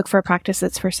going to go look for a practice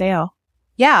that's for sale?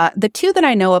 Yeah, the two that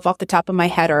I know of off the top of my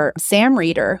head are Sam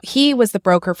Reeder. He was the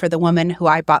broker for the woman who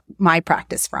I bought my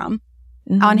practice from.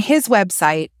 Mm-hmm. On his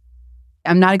website,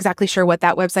 I'm not exactly sure what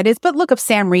that website is, but look up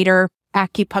Sam Reeder,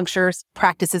 acupuncture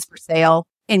practices for sale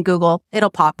in Google. It'll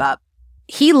pop up.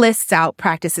 He lists out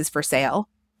practices for sale.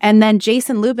 And then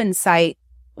Jason Lubin's site,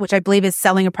 which I believe is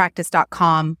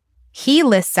sellingapractice.com, he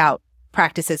lists out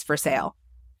practices for sale.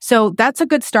 So that's a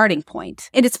good starting point.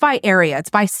 And it's by area, it's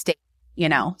by state,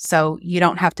 so you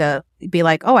don't have to be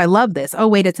like, oh, I love this. Oh,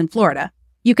 wait, it's in Florida.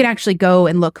 You can actually go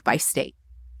and look by state.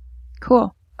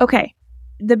 Cool. Okay.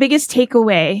 The biggest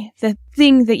takeaway, the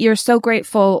thing that you're so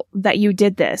grateful that you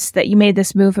did this, that you made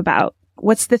this move about,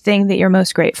 what's the thing that you're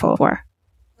most grateful for?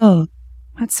 Oh,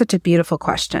 that's such a beautiful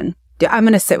question. I'm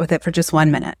going to sit with it for just 1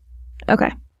 minute.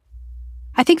 Okay.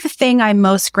 I think the thing I'm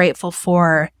most grateful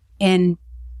for in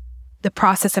the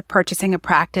process of purchasing a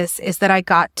practice is that I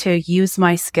got to use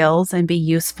my skills and be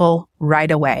useful right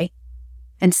away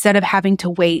instead of having to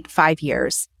wait 5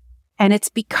 years. And it's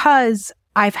because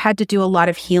I've had to do a lot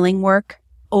of healing work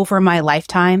over my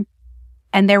lifetime.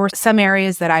 And there were some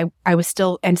areas that I was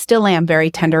still and still am very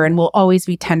tender and will always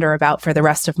be tender about for the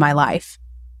rest of my life.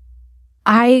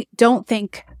 I don't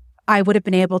think I would have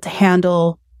been able to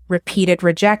handle repeated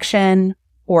rejection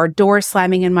or doors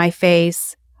slamming in my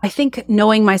face. I think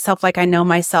knowing myself like I know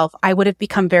myself, I would have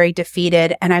become very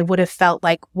defeated and I would have felt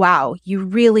like, wow, you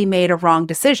really made a wrong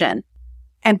decision.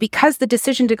 And because the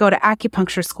decision to go to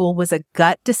acupuncture school was a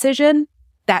gut decision,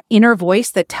 that inner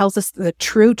voice that tells us the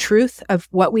true truth of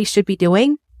what we should be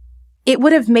doing, it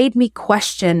would have made me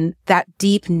question that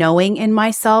deep knowing in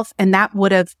myself, and that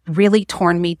would have really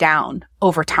torn me down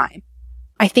over time.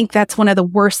 I think that's one of the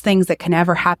worst things that can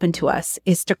ever happen to us,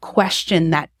 is to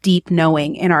question that deep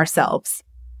knowing in ourselves.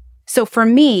 So for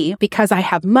me, because I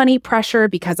have money pressure,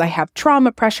 because I have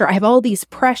trauma pressure, I have all these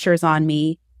pressures on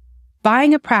me,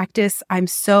 buying a practice, I'm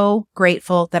so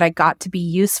grateful that I got to be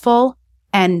useful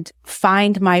and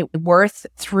find my worth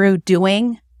through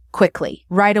doing quickly,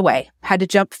 right away. Had to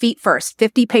jump feet first,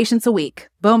 50 patients a week,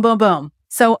 boom, boom, boom.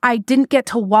 So I didn't get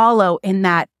to wallow in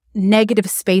that negative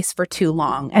space for too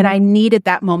long. And I needed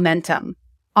that momentum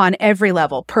on every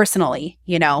level, personally,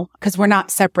 because we're not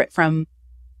separate from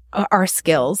our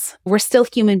skills. We're still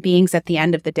human beings at the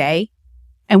end of the day.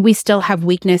 And we still have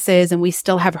weaknesses and we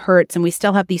still have hurts and we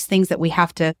still have these things that we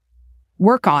have to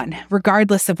work on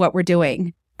regardless of what we're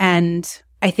doing. And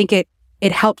I think it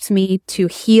helped me to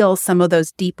heal some of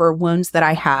those deeper wounds that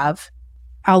I have.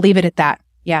 I'll leave it at that.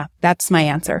 Yeah, that's my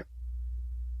answer.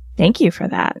 Thank you for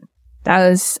that. That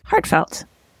was heartfelt.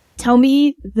 Tell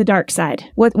me the dark side.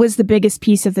 What was the biggest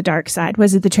piece of the dark side?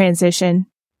 Was it the transition?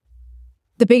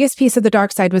 The biggest piece of the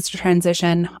dark side was the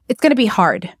transition. It's going to be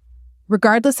hard.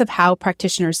 Regardless of how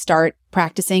practitioners start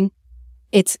practicing,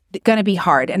 it's going to be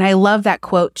hard. And I love that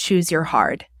quote, choose your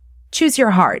hard. Choose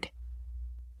your hard.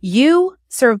 You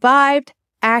survived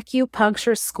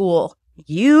acupuncture school.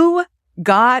 You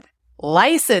got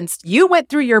licensed. You went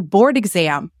through your board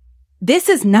exam. This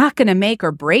is not going to make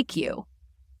or break you.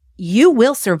 You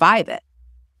will survive it.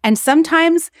 And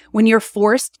sometimes when you're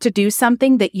forced to do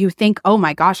something that you think, oh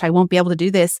my gosh, I won't be able to do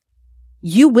this,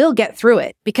 you will get through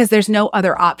it because there's no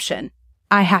other option.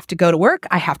 I have to go to work.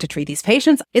 I have to treat these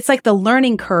patients. It's like the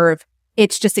learning curve.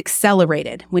 It's just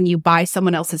accelerated when you buy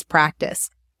someone else's practice.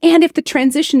 And if the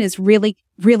transition is really,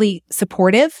 really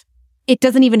supportive, it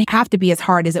doesn't even have to be as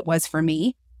hard as it was for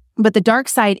me. But the dark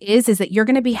side is that you're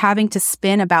going to be having to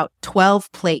spin about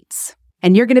 12 plates.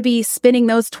 And you're going to be spinning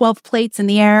those 12 plates in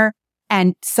the air.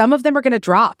 And some of them are going to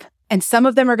drop. And some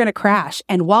of them are going to crash.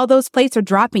 And while those plates are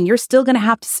dropping, you're still going to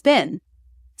have to spin.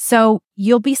 So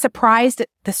you'll be surprised at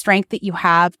the strength that you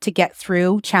have to get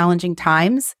through challenging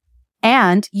times.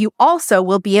 And you also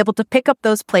will be able to pick up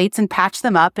those plates and patch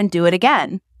them up and do it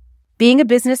again. Being a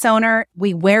business owner,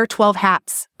 we wear 12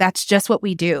 hats. That's just what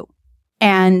we do.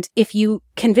 And if you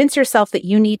convince yourself that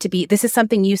you need to be, this is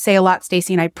something you say a lot,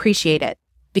 Stacey, and I appreciate it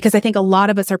because I think a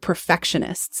lot of us are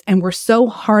perfectionists and we're so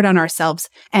hard on ourselves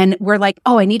and we're like,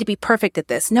 oh, I need to be perfect at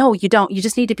this. No, you don't. You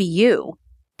just need to be you.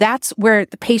 That's where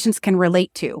the patients can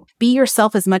relate to. Be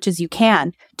yourself as much as you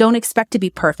can. Don't expect to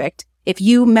be perfect. If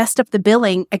you messed up the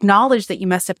billing, acknowledge that you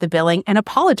messed up the billing and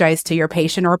apologize to your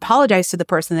patient or apologize to the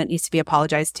person that needs to be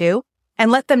apologized to and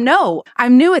let them know,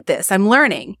 I'm new at this. I'm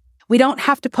learning. We don't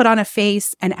have to put on a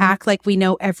face and act like we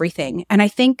know everything. And I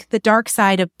think the dark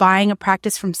side of buying a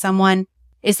practice from someone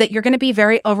is that you're going to be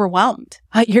very overwhelmed.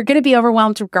 You're going to be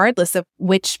overwhelmed regardless of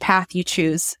which path you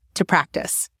choose to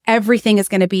practice. Everything is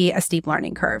going to be a steep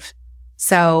learning curve.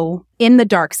 So in the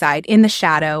dark side, in the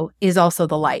shadow is also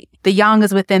the light. The yang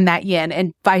is within that yin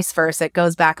and vice versa. It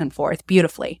goes back and forth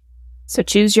beautifully. So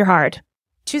choose your hard.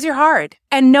 Choose your hard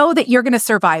and know that you're going to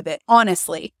survive it,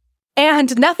 honestly.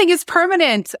 And nothing is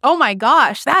permanent. Oh my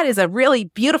gosh, that is a really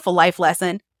beautiful life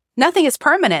lesson. Nothing is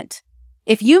permanent.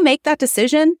 If you make that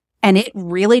decision and it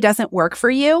really doesn't work for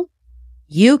you,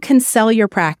 you can sell your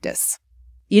practice.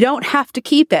 You don't have to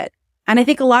keep it. And I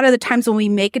think a lot of the times when we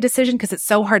make a decision, because it's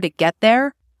so hard to get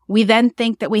there, we then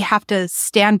think that we have to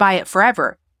stand by it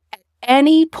forever. At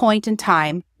any point in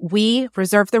time, we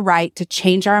reserve the right to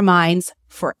change our minds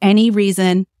for any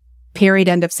reason, period,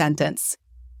 end of sentence.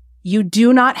 You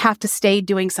do not have to stay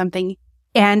doing something.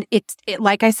 And it,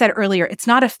 like I said earlier, it's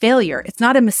not a failure. It's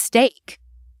not a mistake.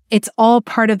 It's all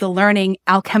part of the learning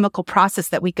alchemical process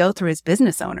that we go through as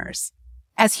business owners,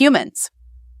 as humans.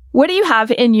 What do you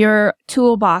have in your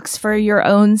toolbox for your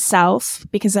own self?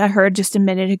 Because I heard just a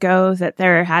minute ago that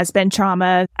there has been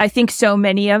trauma. I think so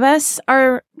many of us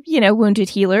are, wounded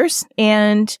healers.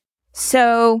 And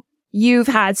so you've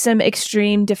had some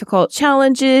extreme difficult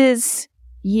challenges.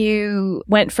 You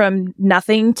went from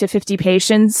nothing to 50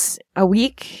 patients a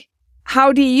week.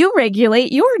 How do you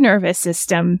regulate your nervous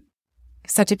system?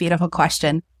 Such a beautiful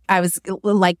question. I was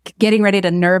like getting ready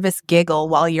to nervous giggle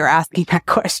while you're asking that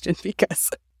question because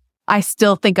I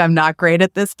still think I'm not great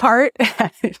at this part.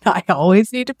 I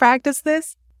always need to practice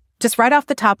this. Just right off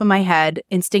the top of my head,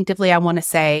 instinctively, I want to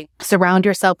say, surround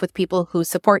yourself with people who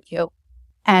support you.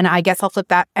 And I guess I'll flip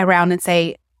that around and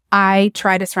say, I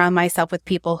try to surround myself with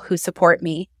people who support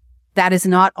me. That is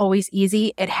not always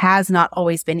easy. It has not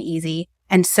always been easy.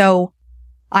 And so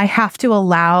I have to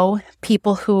allow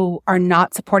people who are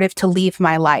not supportive to leave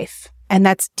my life. And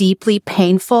that's deeply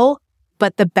painful,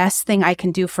 but the best thing I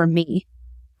can do for me.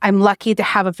 I'm lucky to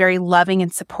have a very loving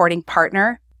and supporting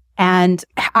partner. And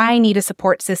I need a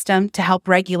support system to help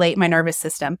regulate my nervous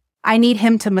system. I need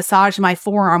him to massage my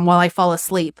forearm while I fall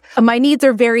asleep. My needs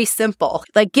are very simple.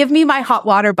 Like, give me my hot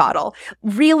water bottle.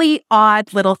 Really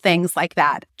odd little things like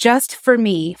that. Just for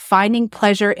me, finding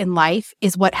pleasure in life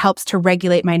is what helps to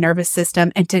regulate my nervous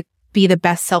system and to be the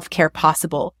best self-care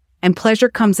possible. And pleasure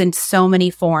comes in so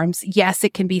many forms. Yes,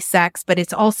 it can be sex, but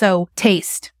it's also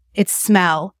taste, it's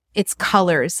smell, it's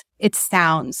colors, it's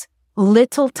sounds,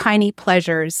 little tiny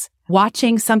pleasures.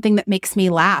 Watching something that makes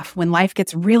me laugh when life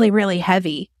gets really, really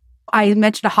heavy. I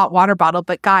mentioned a hot water bottle,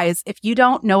 but guys, if you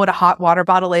don't know what a hot water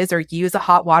bottle is or use a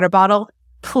hot water bottle,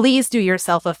 please do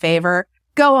yourself a favor.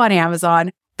 Go on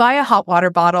Amazon, buy a hot water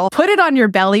bottle, put it on your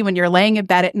belly when you're laying in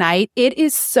bed at night. It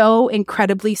is so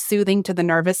incredibly soothing to the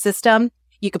nervous system.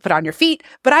 You could put it on your feet,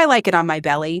 but I like it on my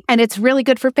belly. And it's really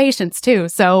good for patients too.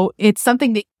 So it's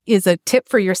something that is a tip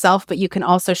for yourself, but you can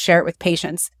also share it with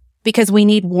patients. Because we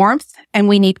need warmth and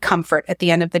we need comfort at the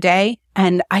end of the day.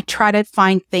 And I try to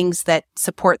find things that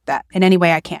support that in any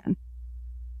way I can.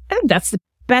 That's the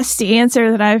best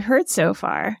answer that I've heard so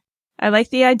far. I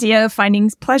like the idea of finding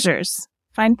pleasures.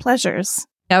 Find pleasures.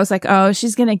 I was like, oh,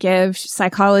 she's going to give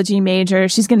psychology major.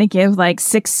 She's going to give like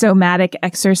 6 somatic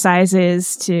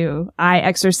exercises eye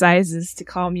exercises to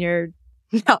calm your...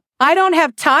 No, I don't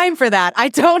have time for that.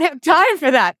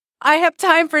 I have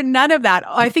time for none of that.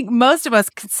 I think most of us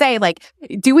could say, like,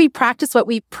 do we practice what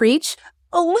we preach?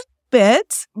 A little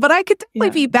bit, but I could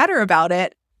definitely be better about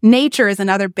it. Nature is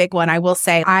another big one. I will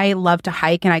say I love to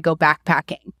hike and I go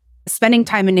backpacking. Spending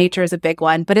time in nature is a big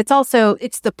one, but it's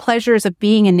the pleasures of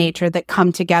being in nature that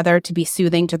come together to be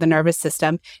soothing to the nervous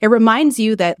system. It reminds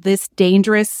you that this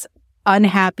dangerous,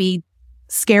 unhappy,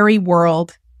 scary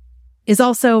world is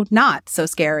also not so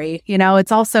scary. You know,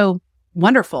 it's also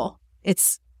wonderful.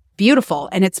 It's beautiful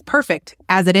and it's perfect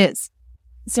as it is.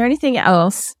 Is there anything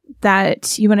else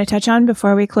that you want to touch on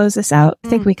before we close this out? I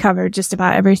think we covered just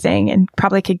about everything and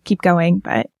probably could keep going,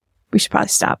 but we should probably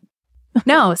stop.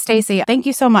 No, Stacey, thank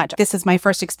you so much. This is my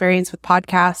first experience with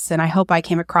podcasts, and I hope I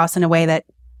came across in a way that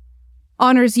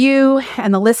honors you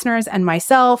and the listeners and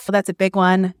myself. That's a big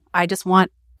one. I just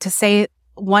want to say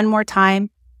one more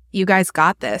time, you guys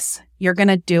got this. You're going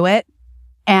to do it.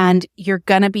 And you're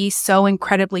going to be so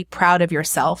incredibly proud of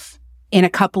yourself in a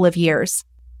couple of years.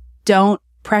 Don't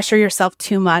pressure yourself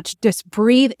too much. Just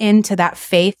breathe into that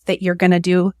faith that you're going to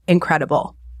do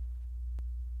incredible.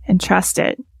 And trust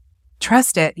it.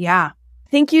 Trust it. Yeah.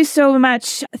 Thank you so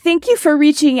much. Thank you for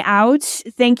reaching out.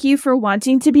 Thank you for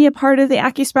wanting to be a part of the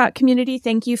AcuSprout community.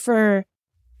 Thank you for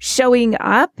showing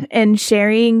up and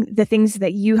sharing the things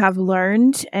that you have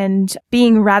learned and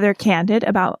being rather candid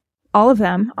about all of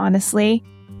them, honestly.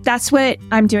 That's what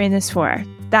I'm doing this for.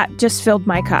 That just filled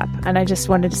my cup, and I just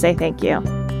wanted to say thank you.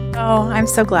 Oh, I'm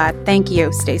so glad. Thank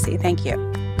you, Stacey. Thank you.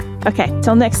 Okay,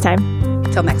 till next time.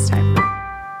 Till next time.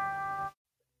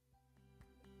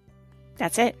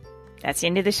 That's it. That's the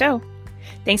end of the show.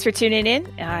 Thanks for tuning in.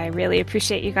 I really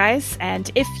appreciate you guys.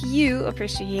 And if you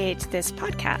appreciate this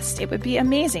podcast, it would be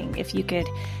amazing if you could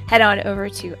head on over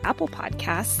to Apple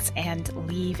Podcasts and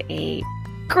leave a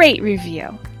great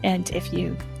review. And if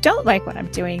you don't like what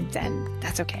I'm doing, then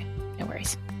that's okay. No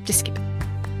worries. Just skip it.